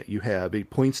something that you have. It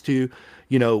points to,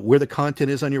 where the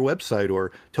content is on your website,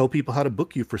 or tell people how to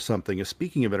book you for something, a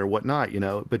speaking event or whatnot,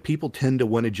 but people tend to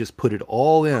want to just put it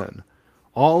all in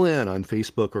on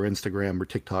Facebook or Instagram or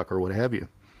TikTok or what have you.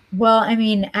 Well, I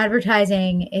mean,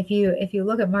 advertising, if you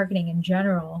look at marketing in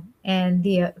general, and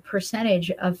the percentage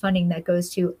of funding that goes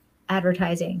to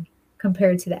advertising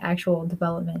compared to the actual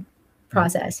development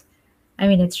process. I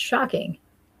mean, it's shocking.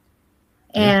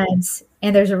 Yeah.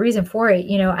 And there's a reason for it.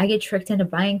 You know, I get tricked into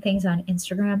buying things on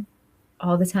Instagram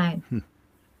all the time.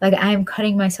 Like I'm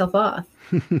cutting myself off.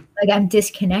 Like I'm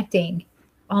disconnecting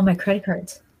all my credit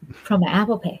cards from my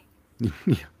Apple Pay.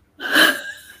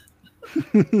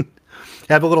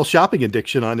 Have a little shopping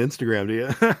addiction on Instagram, do you?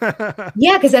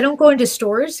 Yeah, because I don't go into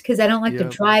stores because I don't like to Yeah.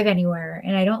 drive anywhere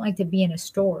and I don't like to be in a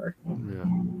store. Yeah.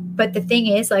 But the thing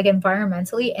is, like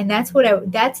environmentally, and that's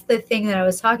the thing that I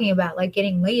was talking about, like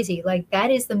getting lazy. Like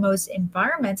that is the most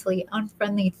environmentally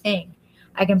unfriendly thing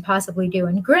I can possibly do.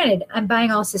 And granted, I'm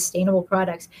buying all sustainable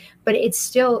products, but it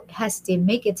still has to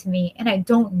make it to me, and I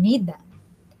don't need them.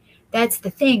 That's the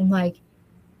thing. Like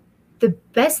the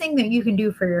best thing that you can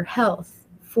do for your health,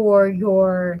 for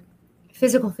your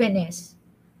physical fitness,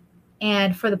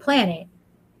 and for the planet,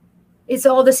 it's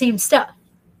all the same stuff.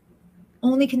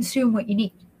 Only consume what you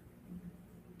need.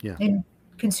 Yeah. And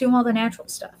consume all the natural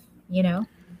stuff, you know?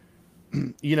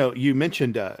 You know, you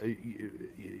mentioned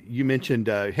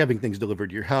having things delivered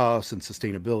to your house and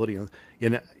sustainability,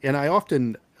 and I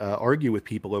often argue with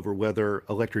people over whether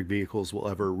electric vehicles will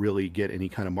ever really get any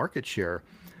kind of market share.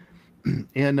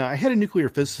 And I had a nuclear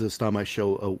physicist on my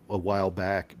show a while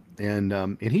back,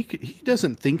 and he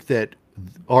doesn't think that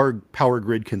our power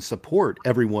grid can support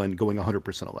everyone going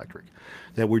 100% electric.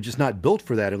 That we're just not built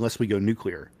for that unless we go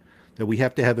nuclear. That we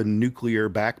have to have a nuclear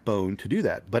backbone to do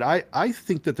that. But I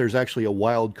think that there's actually a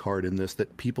wild card in this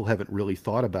that people haven't really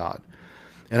thought about.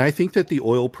 And I think that the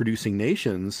oil producing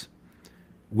nations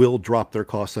will drop their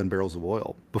costs on barrels of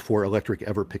oil before electric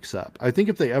ever picks up. I think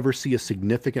if they ever see a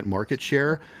significant market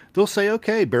share, they'll say,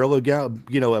 okay, a barrel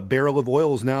of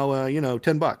oil is now,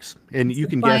 $10, and you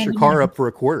can gas your car up for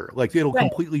a quarter. Like it'll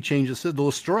completely change the system.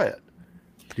 They'll destroy it.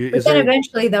 But then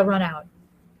eventually they'll run out.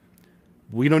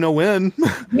 We don't know when,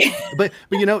 but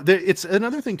it's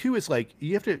another thing too. Is like,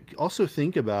 you have to also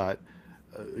think about,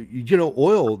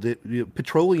 oil,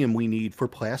 petroleum we need for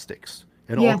plastics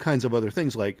and all kinds of other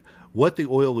things, like what the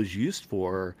oil is used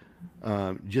for,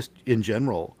 just in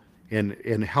general,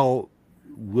 and how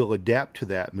we'll adapt to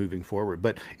that moving forward.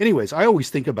 But anyways, I always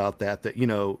think about that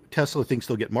Tesla thinks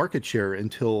they'll get market share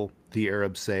until the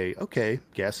Arabs say, okay,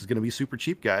 gas is going to be super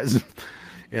cheap, guys.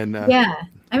 And I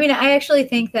mean, I actually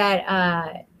think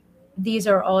that these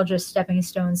are all just stepping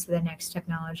stones to the next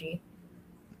technology.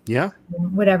 Yeah.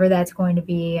 Whatever that's going to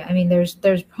be. I mean,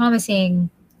 there's promising,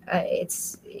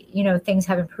 things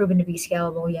haven't proven to be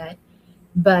scalable yet,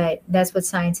 but that's what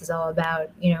science is all about,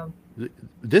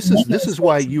 This is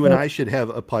why you and I should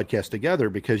have a podcast together,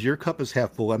 because your cup is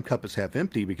half full, I'm cup is half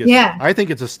empty, because I think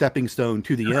it's a stepping stone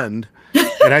to the end.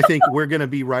 And I think we're going to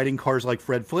be riding cars like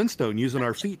Fred Flintstone, using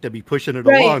our feet to be pushing it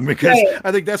along, because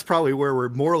I think that's probably where we're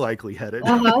more likely headed.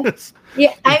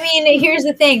 Yeah. I mean, here's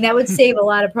the thing that would save a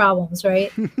lot of problems,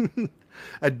 right?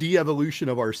 A de-evolution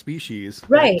of our species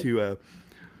right to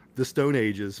the Stone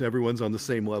Ages. Everyone's on the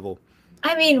same level.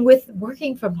 I mean, with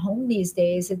working from home these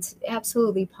days, it's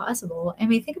absolutely possible. I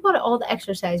mean, think about all the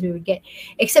exercise we would get.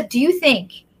 Except, do you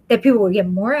think that people would get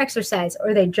more exercise,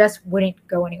 or they just wouldn't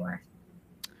go anywhere?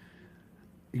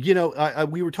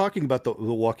 We were talking about the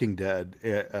Walking Dead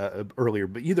earlier,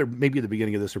 but either maybe at the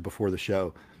beginning of this or before the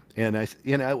show. And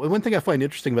one thing I find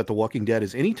interesting about The Walking Dead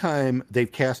is anytime they've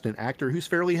cast an actor who's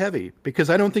fairly heavy, because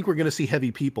I don't think we're going to see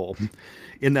heavy people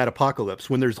in that apocalypse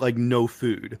when there's like no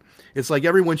food. It's like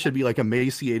everyone should be like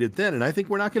emaciated then. And I think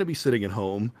we're not going to be sitting at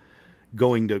home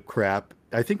going to crap.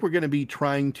 I think we're going to be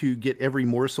trying to get every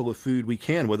morsel of food we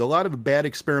can, with a lot of bad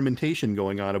experimentation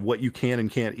going on of what you can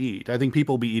and can't eat. I think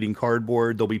people will be eating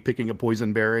cardboard. They'll be picking a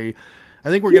poison berry. I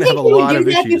think we're going to have a lot of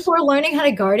issues. Before learning how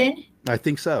to garden? I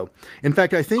think so. In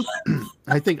fact, I think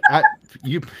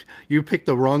you picked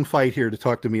the wrong fight here to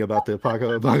talk to me about the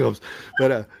apocalypse.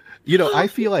 But I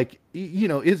feel like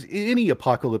is any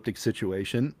apocalyptic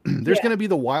situation, there's going to be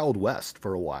the Wild West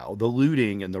for a while, the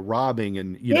looting and the robbing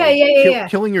and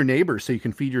killing your neighbors so you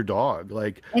can feed your dog,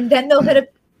 and then they'll hit a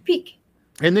peak.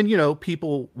 And then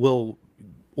people will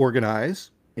organize,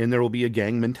 and there will be a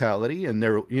gang mentality, and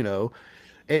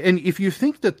and if you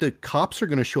think that the cops are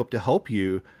going to show up to help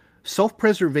you,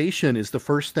 self-preservation is the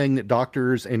first thing that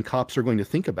doctors and cops are going to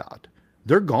think about.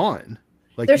 They're gone.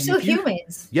 Like, they're still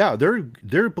humans. Yeah, they're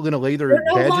going to lay their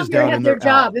badges down and their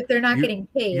job if they're not getting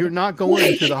paid. You're not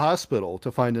going to the hospital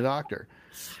to find a doctor.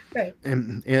 Right.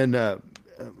 And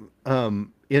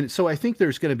so I think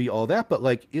there's going to be all that. But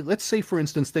let's say, for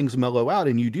instance, things mellow out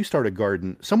and you do start a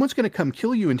garden. Someone's going to come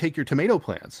kill you and take your tomato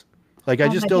plants.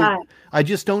 I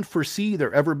just don't foresee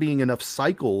there ever being enough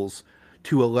cycles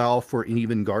to allow for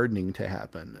even gardening to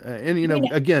happen. And, I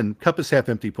mean, again, cup is half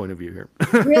empty point of view here.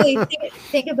 really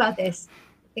think about this.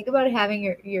 Think about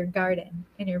having your garden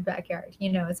in your backyard.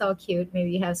 It's all cute.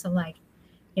 Maybe you have some like,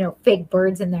 fake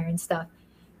birds in there and stuff.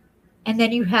 And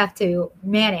then you have to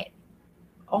man it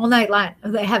all night long.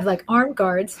 They have like armed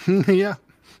guards Yeah.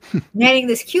 manning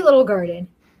this cute little garden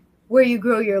where you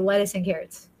grow your lettuce and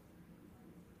carrots.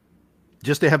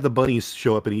 Just to have the bunnies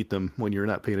show up and eat them when you're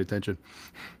not paying attention.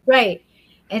 Right.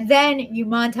 And then you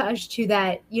montage to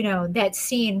that, that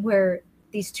scene where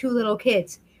these two little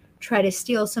kids try to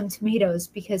steal some tomatoes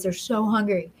because they're so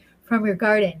hungry from your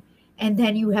garden. And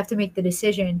then you have to make the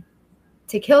decision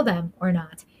to kill them or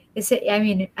not.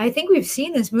 I think we've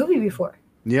seen this movie before.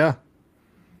 Yeah.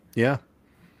 Yeah.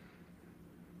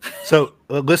 So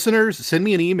listeners, send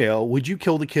me an email. Would you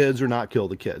kill the kids or not kill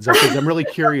the kids? Because I'm really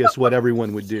curious what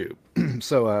everyone would do.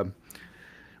 So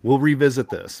we'll revisit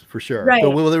this for sure. Right.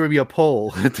 But will there be a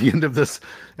poll at the end of this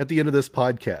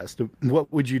podcast?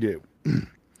 What would you do?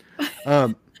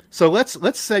 So let's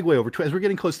segue over to, as we're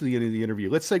getting close to the end of the interview,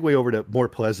 let's segue over to more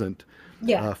pleasant,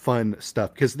 fun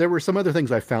stuff. Because there were some other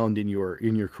things I found in your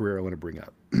career I want to bring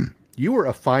up. You were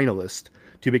a finalist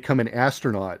to become an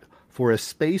astronaut for a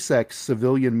SpaceX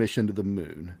civilian mission to the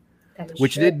moon,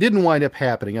 which didn't wind up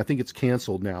happening. I think it's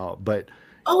canceled now, but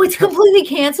it's completely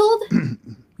canceled.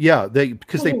 Yeah,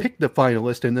 because they picked the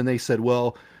finalist, and then they said,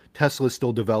 well, Tesla's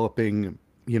still developing,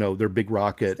 their big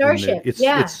rocket. Starship. And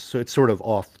it's sort of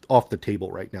off the table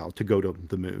right now to go to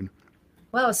the moon.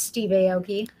 Well, Steve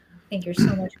Aoki, I think you're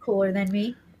so much cooler than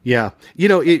me. Yeah.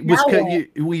 It was,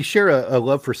 we share a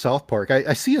love for South Park.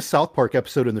 I see a South Park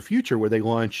episode in the future where they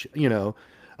launch,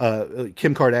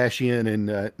 Kim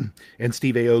Kardashian and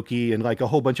Steve Aoki and like a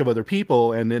whole bunch of other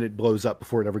people, and then it blows up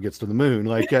before it ever gets to the moon.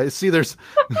 Like, see, there's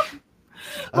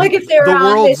like if they're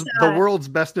the world's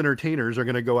best entertainers are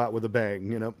going to go out with a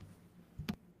bang,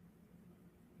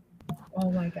 Oh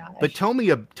my gosh! But tell me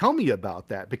about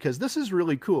that, because this is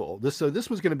really cool. This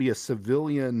was going to be a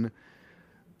civilian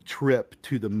trip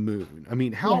to the moon. I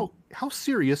mean, how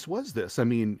serious was this? I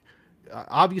mean,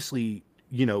 obviously,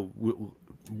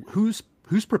 who's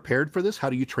prepared for this? How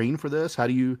do you train for this?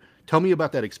 Tell me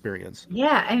about that experience?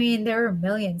 Yeah, I mean, there are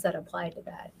millions that applied to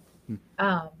that.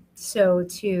 So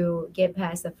to get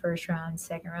past the first round,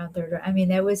 second round, third round, I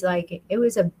mean, it was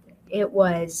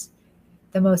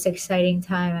the most exciting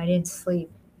time. I didn't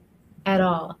sleep at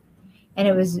all. And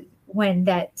it was when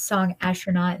that song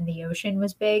Astronaut in the Ocean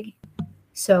was big.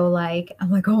 So like, I'm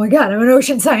like, oh my God, I'm an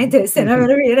ocean scientist and I'm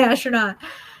going to be an astronaut.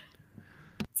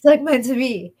 It's like meant to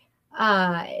be.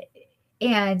 And,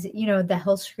 the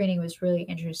health screening was really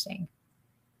interesting.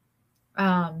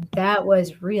 That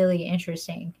was really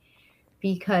interesting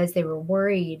because they were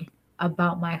worried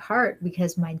about my heart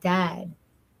because my dad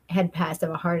had passed of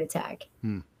a heart attack.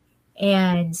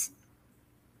 And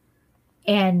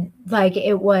like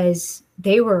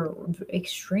they were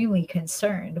extremely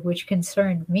concerned, which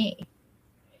concerned me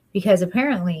because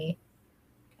apparently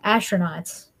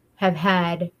astronauts have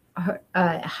had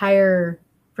a higher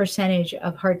percentage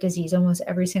of heart disease. Almost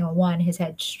every single one has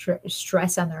had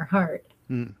stress on their heart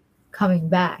coming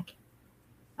back.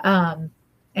 And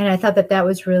I thought that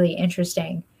was really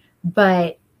interesting,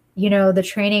 but the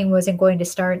training wasn't going to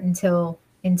start until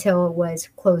it was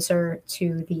closer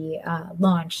to the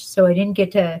launch. So I didn't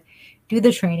get to do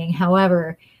the training.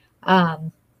 However, I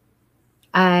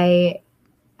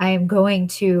am going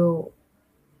to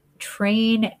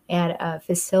train at a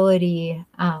facility,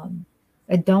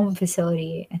 a dome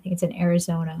facility. I think it's in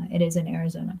Arizona. It is in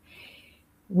Arizona,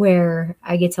 where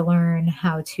I get to learn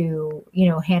how to,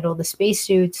 handle the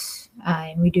spacesuits.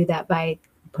 And we do that by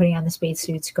putting on the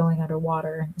spacesuits, going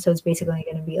underwater. So it's basically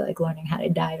going to be like learning how to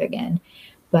dive again,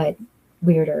 but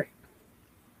weirder.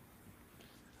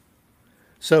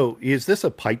 So is this a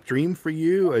pipe dream for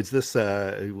you? Is this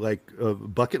like a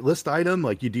bucket list item?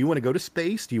 Like, do you want to go to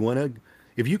space? Do you want to,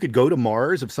 if you could go to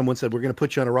Mars, if someone said, we're going to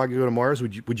put you on a rocket, go to Mars,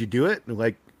 would you do it?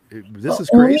 Like, this is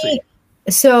crazy.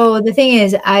 So the thing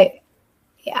is, I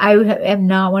am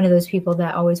not one of those people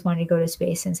that always wanted to go to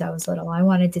space since I was little. I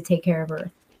wanted to take care of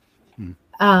Earth.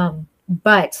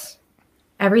 But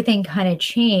everything kind of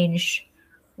changed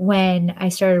when I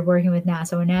started working with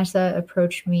NASA. When NASA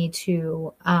approached me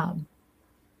to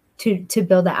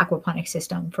build the aquaponics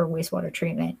system for wastewater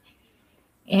treatment.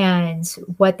 And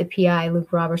what the PI,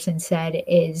 Luke Robertson, said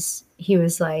is, he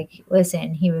was like,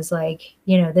 listen,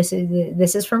 this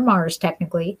is for Mars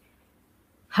technically.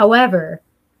 However,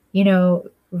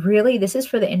 really, this is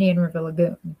for the Indian River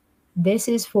Lagoon. This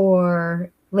is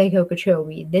for Lake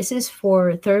Okeechobee. This is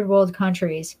for third world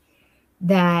countries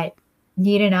that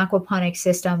need an aquaponic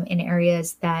system in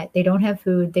areas that they don't have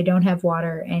food, they don't have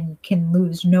water, and can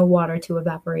lose no water to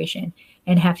evaporation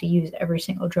and have to use every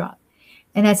single drop.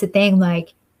 And that's the thing,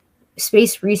 like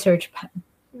space research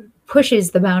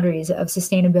pushes the boundaries of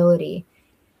sustainability.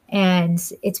 And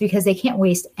it's because they can't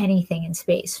waste anything in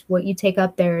space. What you take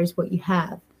up there is what you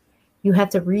have. You have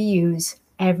to reuse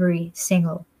every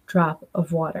single drop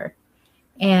of water.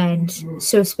 And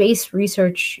so space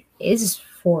research is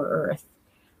for Earth.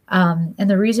 And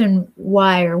the reason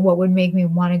why, or what would make me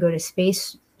want to go to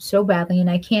space so badly, and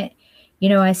I can't,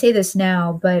 I say this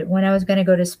now, but when I was going to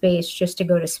go to space, just to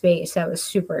go to space, I was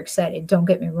super excited. Don't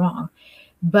get me wrong.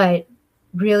 But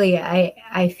really,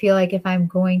 I feel like if I'm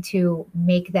going to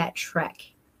make that trek,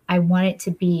 I want it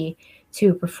to be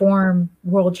to perform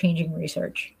world-changing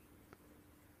research.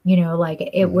 Like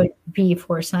it would be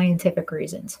for scientific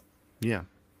reasons. Yeah.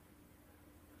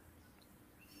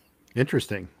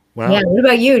 Interesting. Wow. Yeah. What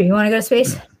about you? Do you want to go to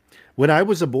space? When I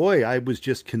was a boy, I was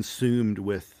just consumed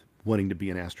with wanting to be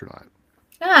an astronaut.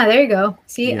 Ah, there you go.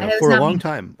 See, for a long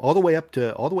time, all the way up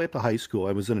to high school.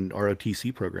 I was in an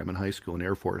ROTC program in high school, an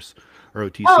Air Force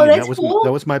ROTC. Oh, and that's cool.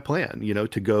 That was my plan,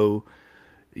 to go,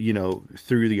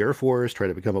 through the Air Force, try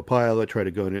to become a pilot, try to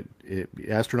go in an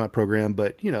astronaut program.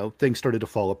 But, things started to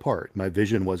fall apart. My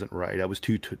vision wasn't right. I was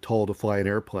too tall to fly an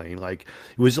airplane. Like,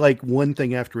 it was like one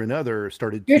thing after another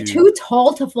started You're too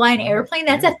tall to fly an airplane?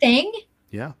 That's a thing?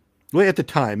 Yeah. Well, at the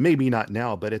time, maybe not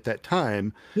now, but at that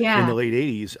time, Yeah. in the late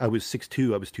 80s, I was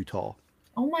 6'2". I was too tall.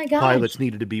 Oh my gosh. Pilots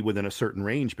needed to be within a certain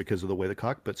range because of the way the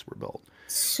cockpits were built.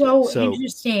 So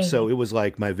interesting. So it was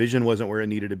like my vision wasn't where it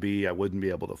needed to be. I wouldn't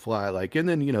be able to fly. And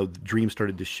then dreams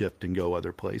started to shift and go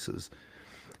other places.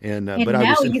 And but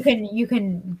now you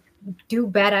can do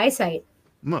bad eyesight.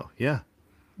 Oh yeah,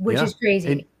 which is crazy.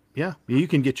 And, yeah, you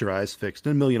can get your eyes fixed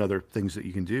and a million other things that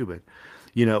you can do. But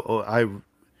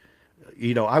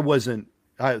I wasn't.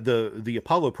 The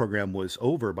Apollo program was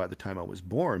over by the time I was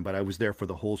born, but I was there for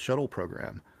the whole shuttle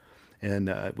program. And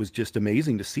it was just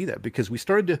amazing to see that because we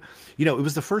started to, it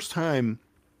was the first time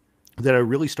that I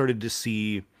really started to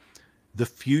see the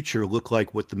future look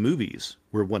like what the movies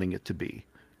were wanting it to be,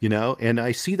 and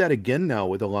I see that again now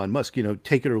with Elon Musk,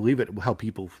 take it or leave it, how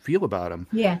people feel about him.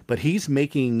 Yeah. But he's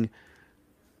making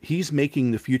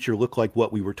the future look like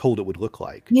what we were told it would look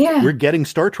like. Yeah. We're getting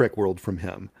Star Trek world from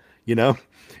him,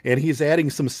 and he's adding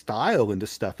some style into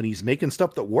stuff and he's making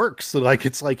stuff that works. So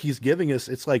it's like he's giving us,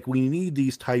 it's like we need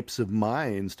these types of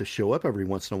minds to show up every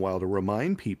once in a while to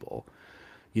remind people,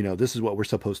 this is what we're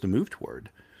supposed to move toward.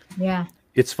 Yeah.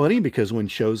 It's funny because when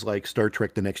shows like Star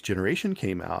Trek The Next Generation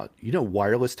came out,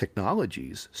 wireless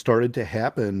technologies started to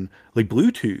happen. Like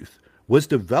Bluetooth was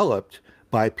developed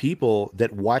by people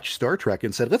that watched Star Trek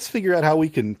and said, let's figure out how we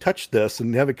can touch this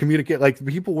and have it communicate. Like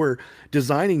people were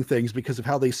designing things because of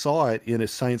how they saw it in a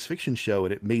science fiction show.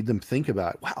 And it made them think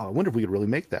about, wow, I wonder if we could really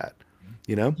make that,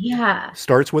 Yeah.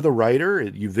 Starts with a writer,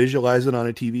 you visualize it on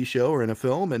a TV show or in a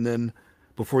film. And then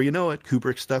before you know it,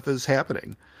 Kubrick stuff is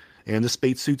happening and the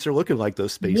space suits are looking like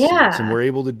those space suits. And we're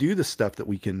able to do the stuff that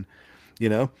we can,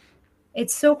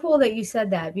 It's so cool that you said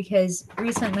that because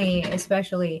recently,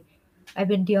 especially, I've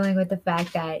been dealing with the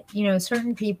fact that,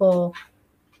 certain people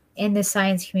in the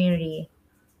science community,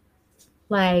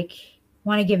 want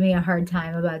to give me a hard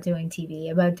time about doing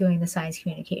TV, about doing the science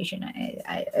communication.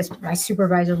 My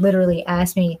supervisor literally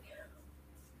asked me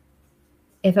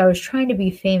if I was trying to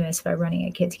be famous by running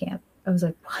a kids camp. I was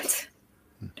like, what?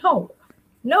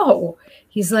 No.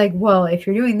 He's like, well, if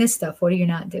you're doing this stuff, what are you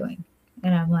not doing?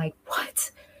 And I'm like,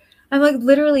 what? I'm like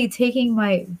literally taking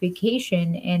my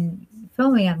vacation and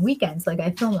filming on weekends. Like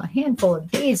I film a handful of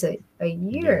days a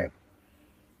year.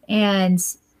 Yeah.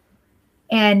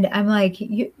 And I'm like,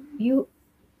 you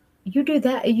do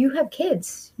that. You have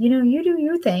kids, you do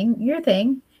your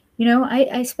thing.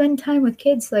 I spend time with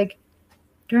kids like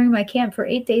during my camp for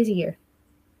 8 days a year.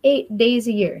 8 days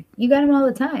a year. You got them all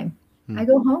the time. I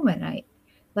go home at night.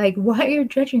 Like, why are you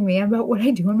judging me about what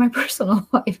I do in my personal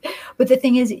life? But the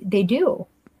thing is, they do.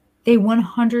 They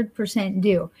 100%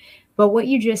 do. But what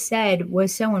you just said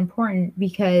was so important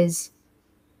because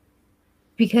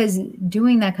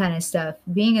doing that kind of stuff,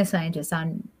 being a scientist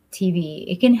on TV,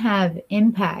 it can have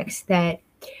impacts that,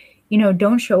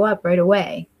 don't show up right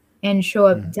away and show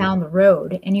up down the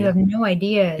road. And you have no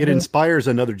idea. It inspires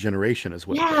another generation as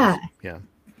well. Yeah. Yeah.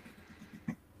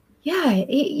 Yeah,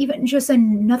 even just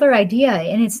another idea.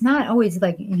 And it's not always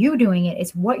like you doing it.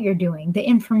 It's what you're doing, the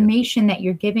information that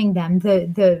you're giving them,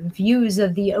 the views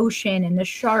of the ocean and the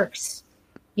sharks,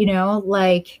 I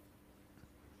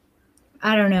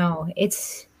don't know.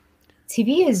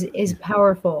 TV is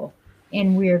powerful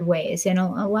in weird ways. And a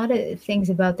lot of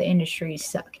things about the industry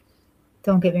suck.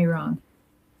 Don't get me wrong,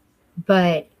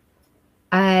 but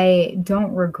I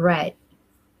don't regret.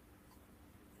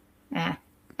 Eh,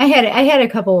 I had a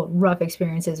couple rough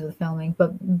experiences with filming,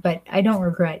 but I don't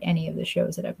regret any of the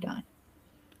shows that I've done.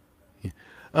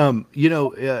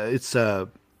 It's i-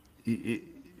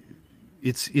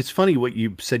 it's funny what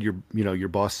you said your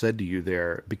boss said to you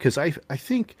there, because I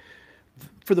think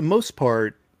for the most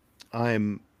part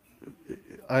I'm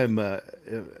I'm uh,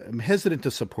 I'm hesitant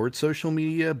to support social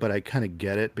media, but I kind of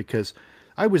get it because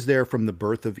I was there from the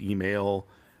birth of email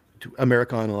to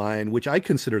America Online, which I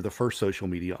consider the first social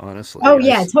media. Oh Honestly,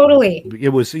 yeah, totally. it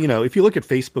was, if you look at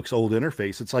Facebook's old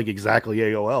interface, it's like exactly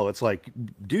AOL. It's like,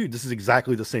 dude, this is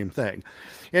exactly the same thing.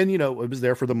 And it was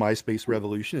there for the MySpace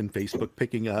revolution and Facebook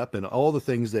picking up and all the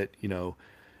things that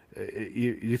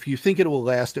if you think it will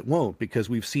last, it won't, because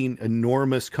we've seen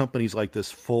enormous companies like this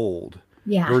fold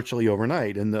Yeah. virtually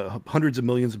overnight, and the hundreds of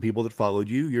millions of people that followed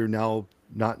you, you're now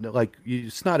not like,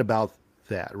 it's not about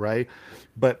that, right?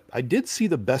 But I did see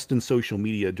the best in social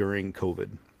media during COVID,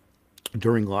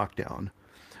 during lockdown.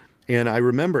 And I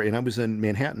remember, and I was in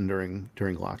Manhattan during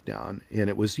lockdown, and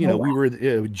it was, Oh we wow. were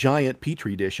a giant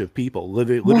petri dish of people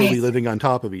living, literally Right. living on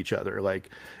top of each other. Like,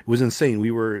 it was insane.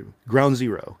 We were ground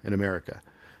zero in America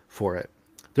for it.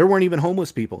 There weren't even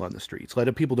homeless people on the streets. A lot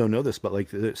of people don't know this, but like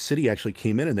the city actually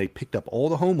came in and they picked up all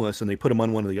the homeless and they put them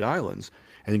on one of the islands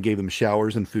and gave them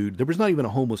showers and food. There was not even a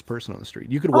homeless person on the street.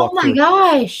 Oh my You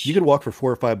gosh. could walk for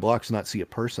 4 or 5 blocks and not see a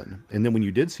person. And then when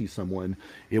you did see someone,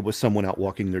 it was someone out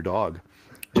walking their dog,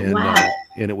 and Wow.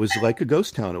 and it was like a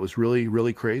ghost town. It was really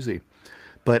really crazy.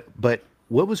 But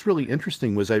what was really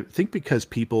interesting was, I think, because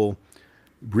people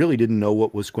really didn't know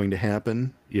what was going to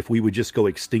happen, if we would just go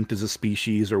extinct as a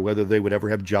species or whether they would ever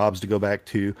have jobs to go back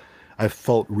to. I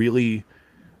felt really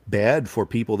bad for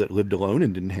people that lived alone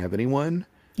and didn't have anyone.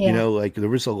 Yeah. Like there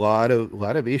was a lot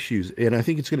of issues, and I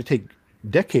think it's going to take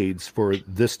decades for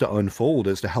this to unfold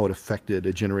as to how it affected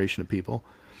a generation of people.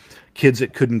 Kids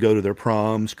that couldn't go to their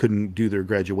proms, couldn't do their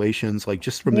graduations, like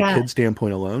just from the Yeah. kid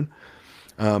standpoint alone.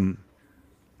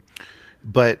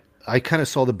 But I kind of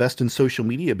saw the best in social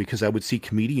media because I would see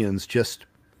comedians just,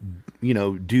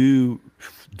 do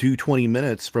 20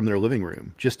 minutes from their living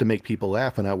room just to make people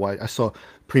laugh. And I saw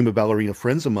prima ballerina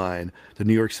friends of mine, the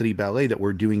New York City Ballet, that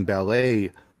were doing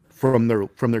ballet from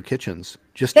their kitchens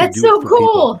just to That's do it so for people.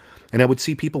 cool. And I would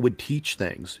see people would teach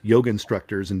things, yoga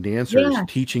instructors and dancers Yeah.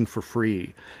 teaching for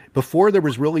free. Before there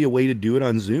was really a way to do it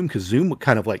on Zoom, because Zoom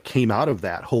kind of like came out of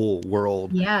that whole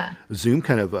world. Yeah. Zoom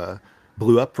kind of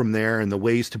blew up from there, and the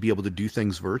ways to be able to do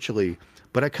things virtually.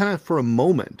 But I kind of, for a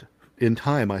moment in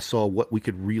time, I saw what we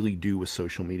could really do with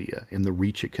social media and the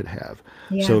reach it could have.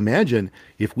 So Yeah. imagine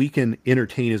if we can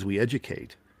entertain as we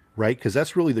educate, right? Because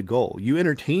that's really the goal. You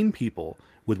entertain people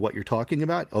with what you're talking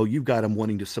about. Oh, you've got them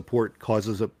wanting to support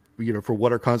causes of, for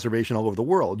water conservation all over the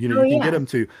world. Oh You can get yeah. them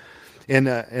to, and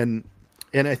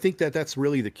and I think that that's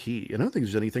really the key. And I don't think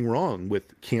there's anything wrong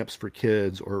with camps for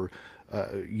kids or,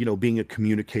 being a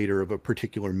communicator of a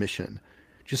particular mission.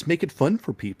 Just make it fun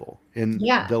for people, and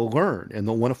Yeah. they'll learn and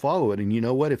they'll want to follow it. And you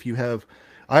know what? If you have,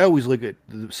 I always look at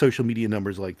the social media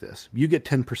numbers like this. You get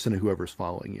 10% of whoever's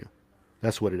following you.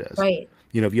 That's what it is. Right.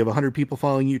 If you have 100 people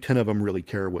following you, 10 of them really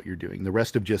care what you're doing. The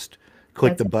rest have just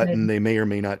clicked That's the a button. good. They may or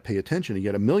may not pay attention. You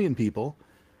get a million people,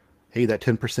 hey, that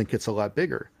 10% gets a lot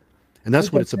bigger. And It's a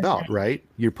that's what good it's about, percentage. right?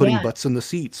 You're putting Yeah. butts in the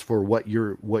seats for what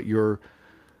your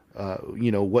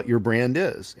brand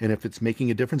is. And if it's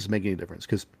making a difference, it's making a difference.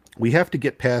 Because we have to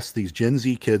get past these Gen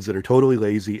Z kids that are totally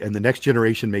lazy, and the next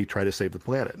generation may try to save the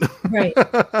planet. Right.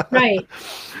 Right.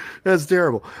 That's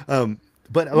terrible.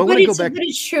 But I But want to go back.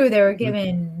 it's true.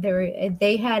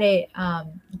 They had it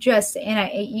just,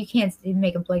 and you can't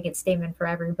make a blanket statement for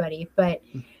everybody, but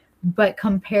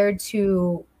compared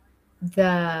to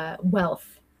the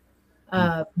wealth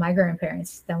of my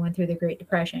grandparents that went through the Great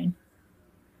Depression,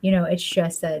 it's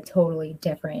just a totally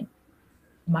different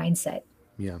mindset.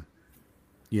 Yeah.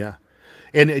 Yeah.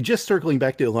 And just circling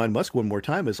back to Elon Musk one more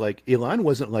time, is like Elon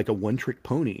wasn't like a one trick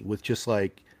pony with just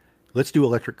like, let's do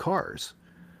electric cars.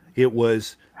 It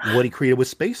was what he created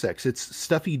with SpaceX. It's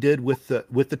stuff he did with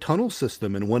the tunnel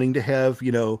system and wanting to have,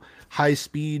 high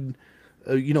speed,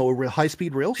 a high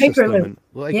speed rail system,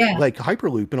 Hyperloop. and Yeah. like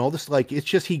Hyperloop and all this. Like, it's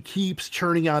just, he keeps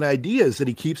churning out ideas that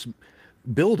he keeps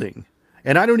building.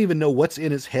 And I don't even know what's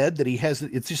in his head that he has.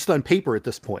 It's just on paper at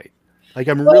this point. Like,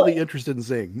 I'm Well, really interested in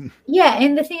seeing. yeah,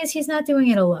 and the thing is, he's not doing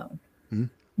it alone. Mhm.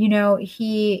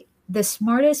 The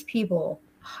smartest people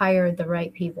hire the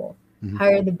right people, Mhm.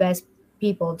 hire the best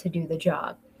people to do the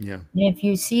job. Yeah. And if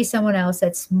you see someone else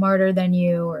that's smarter than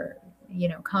you, or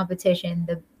competition,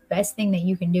 best thing that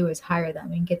you can do is hire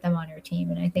them and get them on your team.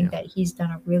 And I think that he's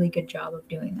done a really good job of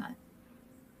doing that.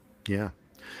 Yeah.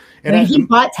 And I mean, he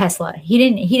bought Tesla. He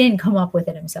didn't come up with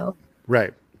it himself.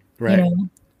 Right. You know?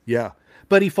 Yeah.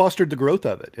 But he fostered the growth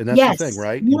of it. And that's the thing,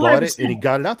 right? He bought it and he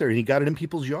got it out there and he got it in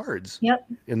people's yards. Yep.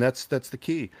 And that's the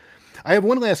key. I have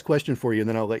one last question for you and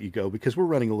then I'll let you go because we're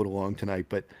running a little long tonight,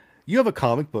 but you have a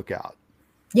comic book out.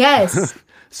 Yes.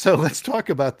 So let's talk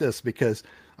about this because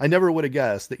I never would have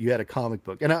guessed that you had a comic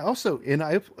book. And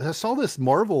I saw this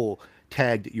Marvel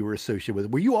tag that you were associated with.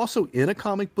 Were you also in a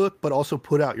comic book, but also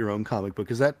put out your own comic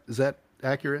book? Is that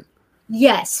accurate?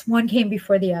 Yes. One came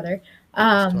before the other.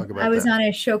 I was on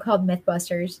a show called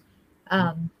Mythbusters,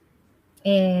 and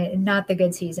not the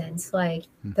good seasons, like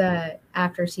the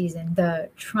after season, the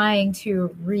trying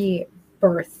to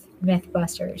rebirth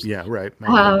Mythbusters. Yeah, right.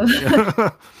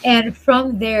 And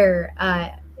from there,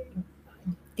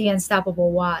 the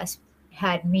Unstoppable Wasp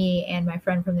had me and my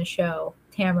friend from the show,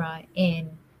 Tamara, in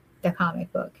the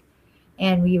comic book,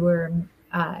 and we were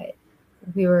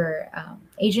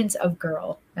agents of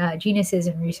Girl, geniuses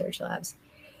in research labs.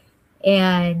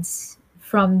 And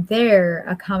from there,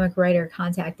 a comic writer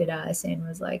contacted us and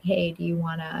was like, "Hey, do you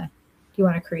wanna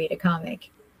create a comic?"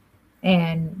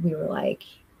 And we were like,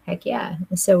 "Heck yeah!"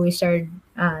 So we started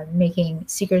making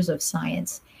Seekers of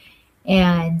Science,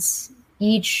 and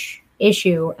each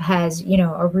issue has,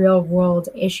 a real world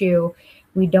issue.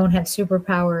 We don't have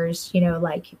superpowers,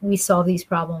 like we solve these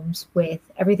problems with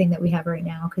everything that we have right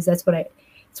now, because that's what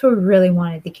we really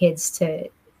wanted the kids to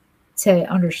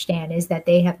understand, is that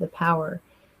they have the power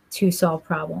to solve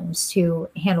problems, to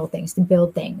handle things, to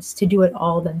build things, to do it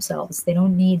all themselves. They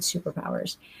don't need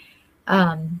superpowers.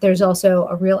 There's also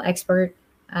a real expert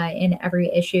in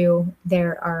every issue.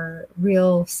 There are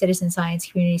real citizen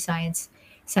science, community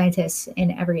scientists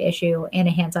in every issue, and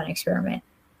a hands-on experiment.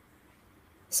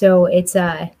 So it's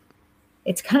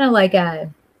kind of like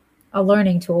a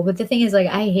learning tool. But the thing is, like,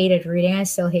 I hated reading. I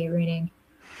still hate reading.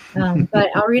 But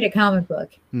I'll read a comic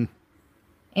book.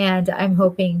 And I'm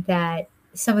hoping that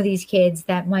some of these kids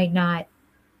that might not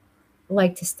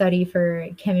like to study for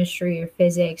chemistry or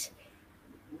physics,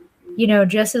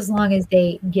 just as long as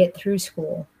they get through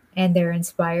school and they're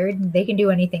inspired, they can do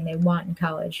anything they want in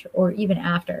college or even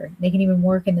after. They can even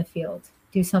work in the field,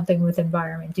 do something with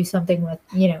environment, do something with,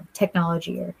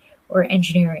 technology or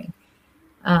engineering.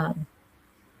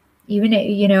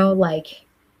 Even, like,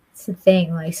 it's the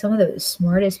thing, like some of the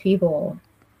smartest people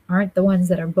aren't the ones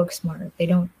that are book smart. They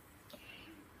don't,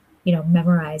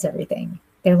 memorize everything.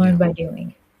 They learn by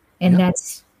doing. And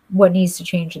that's what needs to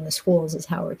change in the schools, is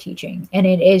how we're teaching. And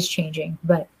it is changing.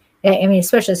 But I mean,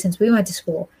 especially since we went to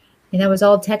school, and that was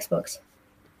all textbooks.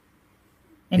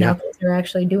 And now kids are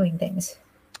actually doing things.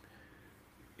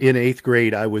 In 8th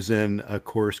grade, I was in a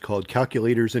course called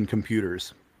Calculators and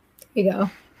Computers. There you go.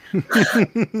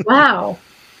 Wow.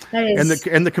 And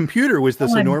the computer was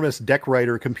this enormous deck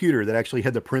writer computer that actually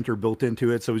had the printer built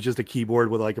into it. So it was just a keyboard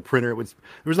with like a printer. There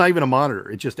was not even a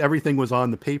monitor. It just, everything was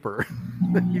on the paper.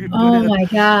 Oh my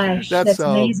gosh. That's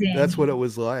amazing. That's what it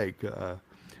was like.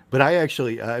 But I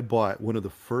bought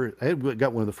I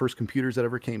got one of the first computers that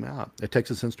ever came out, a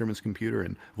Texas Instruments computer,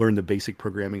 and learned the basic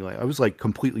programming. I was like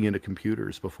completely into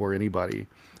computers before anybody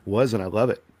was, and I love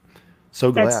it. So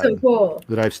glad That's so cool.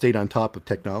 that I've stayed on top of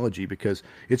technology, because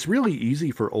it's really easy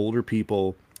for older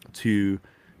people to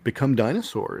become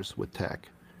dinosaurs with tech.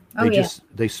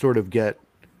 They sort of get,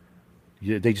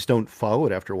 they just don't follow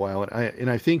it after a while. And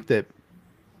I think that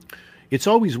it's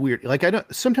always weird. Like,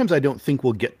 sometimes I don't think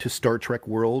we'll get to Star Trek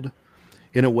world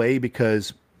in a way,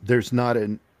 because there's not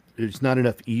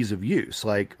enough ease of use.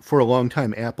 Like, for a long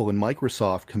time, Apple and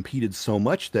Microsoft competed so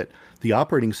much that the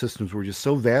operating systems were just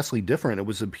so vastly different. It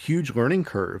was a huge learning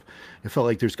curve. It felt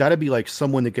like there's got to be like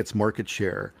someone that gets market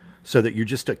share so that you're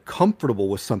just comfortable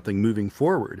with something moving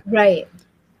forward. Right.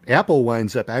 Apple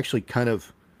winds up actually kind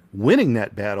of winning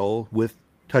that battle with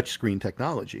touchscreen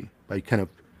technology by kind of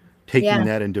taking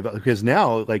that and develop, because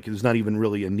now, like, there's not even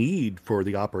really a need for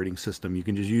the operating system. You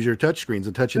can just use your touch screens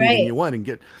and touch anything you want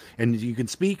and you can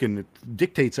speak, and it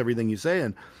dictates everything you say.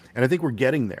 And I think we're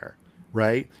getting there,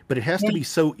 right? But it has to be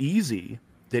so easy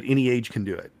that any age can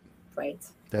do it. Right.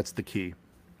 That's the key.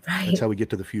 Right. That's how we get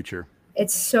to the future.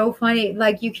 It's so funny.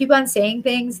 Like, you keep on saying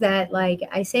things that, like,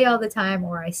 I say all the time,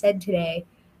 or I said today,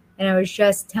 and I was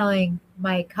just telling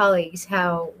my colleagues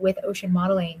how with ocean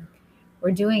modeling, we're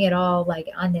doing it all like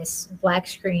on this black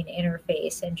screen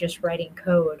interface and just writing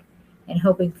code and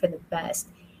hoping for the best.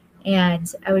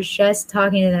 And I was just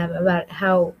talking to them about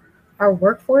how our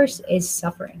workforce is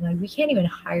suffering. Like, we can't even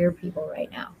hire people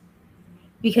right now.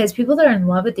 because people that are in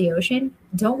love with the ocean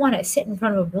don't want to sit in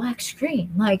front of a black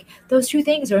screen. Like, those two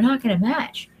things are not going to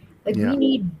match. Like, we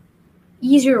need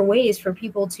easier ways for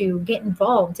people to get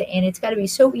involved, and it's got to be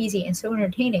so easy and so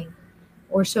entertaining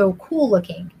or so cool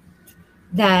looking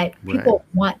that people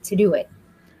want to do it.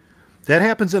 That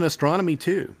happens in astronomy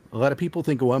too. A lot of people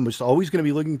think, oh, I'm just always going to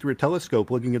be looking through a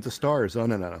telescope, looking at the stars. Oh,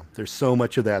 no. There's so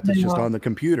much of that that's just on the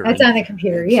computer. That's on the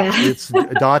computer, It's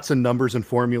dots and numbers and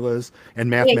formulas and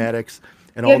mathematics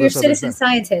and all those other stuff. You have your citizen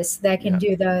scientists that can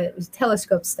do the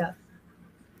telescope stuff.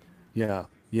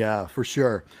 Yeah, for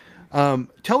sure.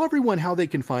 Tell everyone how they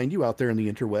can find you out there in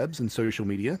the interwebs and social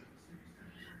media.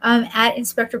 At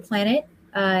Inspector Planet.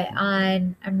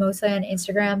 I'm mostly on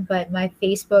Instagram, but my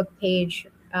Facebook page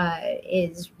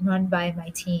is run by my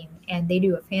team, and they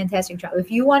do a fantastic job. If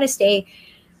you want to stay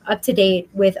up to date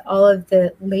with all of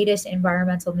the latest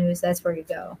environmental news, that's where you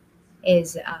go,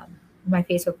 is my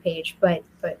Facebook page,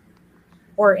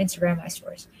 or Instagram, my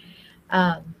stories.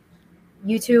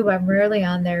 YouTube, I'm rarely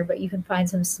on there, but you can find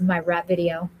my rap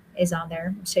video is on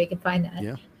there, so you can find that.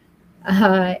 Yeah.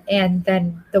 And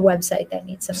then the website that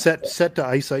needs some set to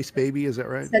Ice Ice Baby, is that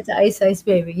right? Set to Ice Ice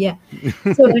Baby, yeah.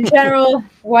 So in general,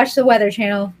 watch the Weather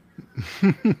Channel.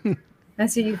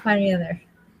 That's what you find me on there.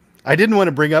 I didn't want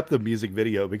to bring up the music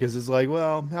video because it's like,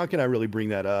 well, how can I really bring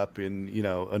that up in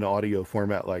an audio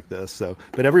format like this? So,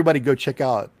 but everybody go check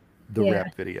out the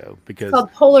rap video because it's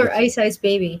called Polar Ice Ice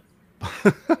Baby,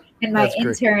 and my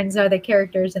interns are the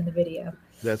characters in the video.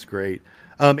 That's great.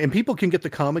 And people can get the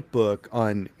comic book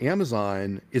on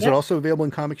Amazon. Is it also available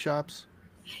in comic shops?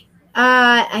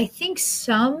 I think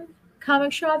some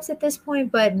comic shops at this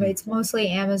point, but it's mostly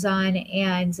Amazon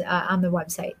and on the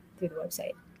website, through the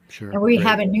website. Sure. And we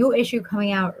have a new issue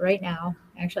coming out right now.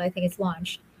 Actually, I think it's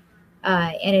launched.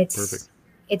 And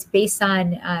it's based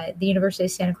on the University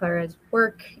of Santa Clara's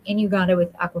work in Uganda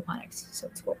with aquaponics. So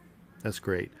it's cool. That's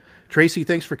great. Tracy,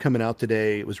 thanks for coming out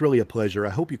today. It was really a pleasure.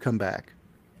 I hope you come back.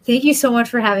 Thank you so much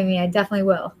for having me. I definitely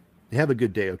will. Have a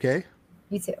good day, okay?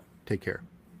 You too. Take care.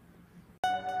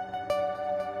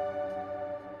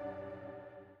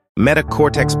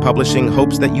 Metacortex Publishing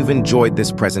hopes that you've enjoyed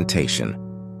this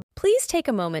presentation. Please take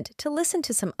a moment to listen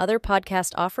to some other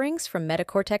podcast offerings from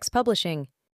Metacortex Publishing.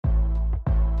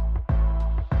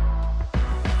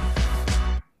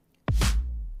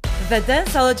 The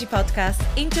Danceology podcast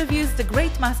interviews the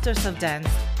great masters of dance,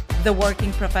 the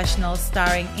working professionals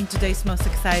starring in today's most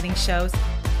exciting shows,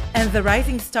 and the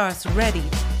rising stars ready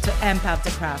to amp up the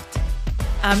craft.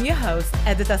 I'm your host,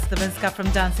 Edyta Stawinska from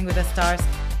Dancing with the Stars.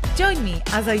 Join me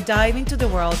as I dive into the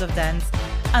world of dance,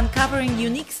 uncovering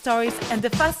unique stories and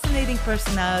the fascinating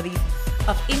personalities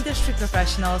of industry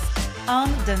professionals on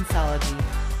Danceology.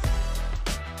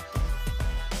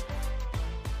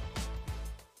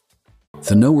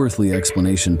 The No Earthly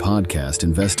Explanation podcast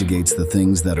investigates the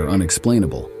things that are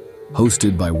unexplainable.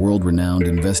 Hosted by world-renowned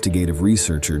investigative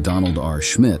researcher Donald R.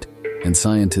 Schmidt and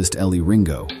scientist Ellie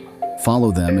Ringo.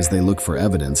 Follow them as they look for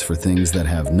evidence for things that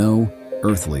have no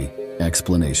earthly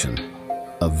explanation.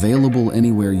 Available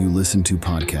anywhere you listen to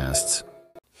podcasts.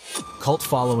 Cult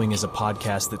Following is a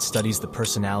podcast that studies the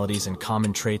personalities and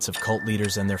common traits of cult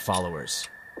leaders and their followers.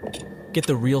 Get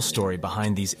the real story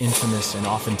behind these infamous and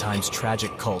oftentimes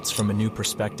tragic cults from a new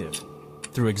perspective,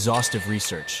 through exhaustive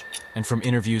research, and from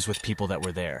interviews with people that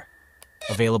were there.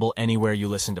 Available anywhere you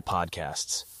listen to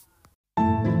podcasts.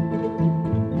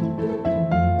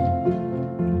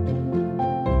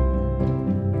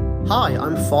 Hi,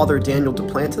 I'm Father Daniel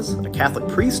Duplantis, a Catholic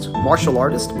priest, martial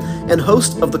artist, and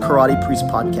host of the Karate Priest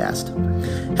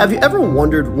podcast. Have you ever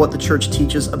wondered what the church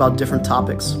teaches about different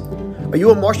topics? Are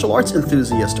you a martial arts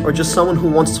enthusiast or just someone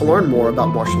who wants to learn more about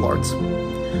martial arts?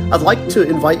 I'd like to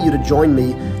invite you to join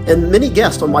me and many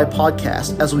guests on my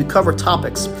podcast as we cover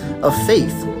topics of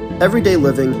faith, everyday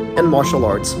living, and martial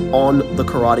arts on the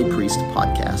Karate Priest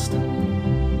podcast.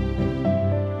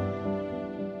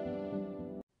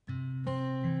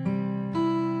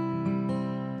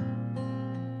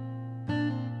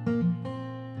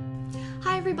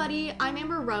 Hi everybody, I'm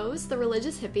Amber Rose, the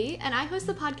religious hippie, and I host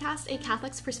the podcast A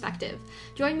Catholic's Perspective.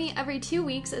 Join me every 2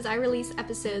 weeks as I release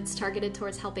episodes targeted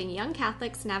towards helping young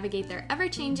Catholics navigate their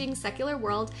ever-changing secular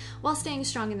world while staying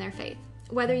strong in their faith.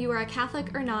 Whether you are a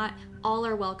Catholic or not, all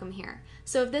are welcome here.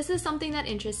 So if this is something that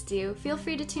interests you, feel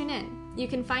free to tune in. You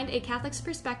can find A Catholic's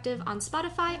Perspective on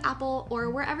Spotify, Apple, or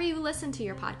wherever you listen to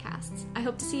your podcasts. I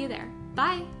hope to see you there.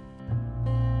 Bye!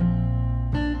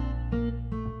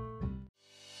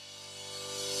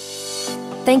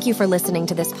 Thank you for listening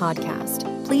to this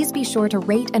podcast. Please be sure to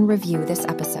rate and review this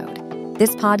episode.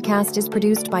 This podcast is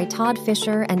produced by Todd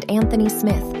Fischer and Anthony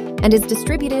Smith and is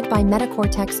distributed by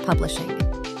Metacortex Publishing.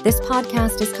 This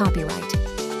podcast is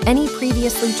copyright. Any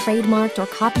previously trademarked or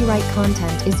copyright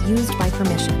content is used by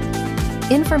permission.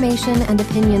 Information and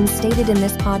opinions stated in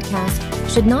this podcast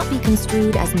should not be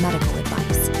construed as medical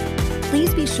advice.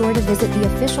 Please be sure to visit the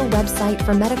official website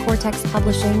for Metacortex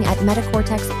Publishing at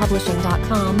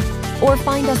metacortexpublishing.com or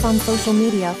find us on social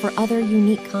media for other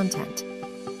unique content.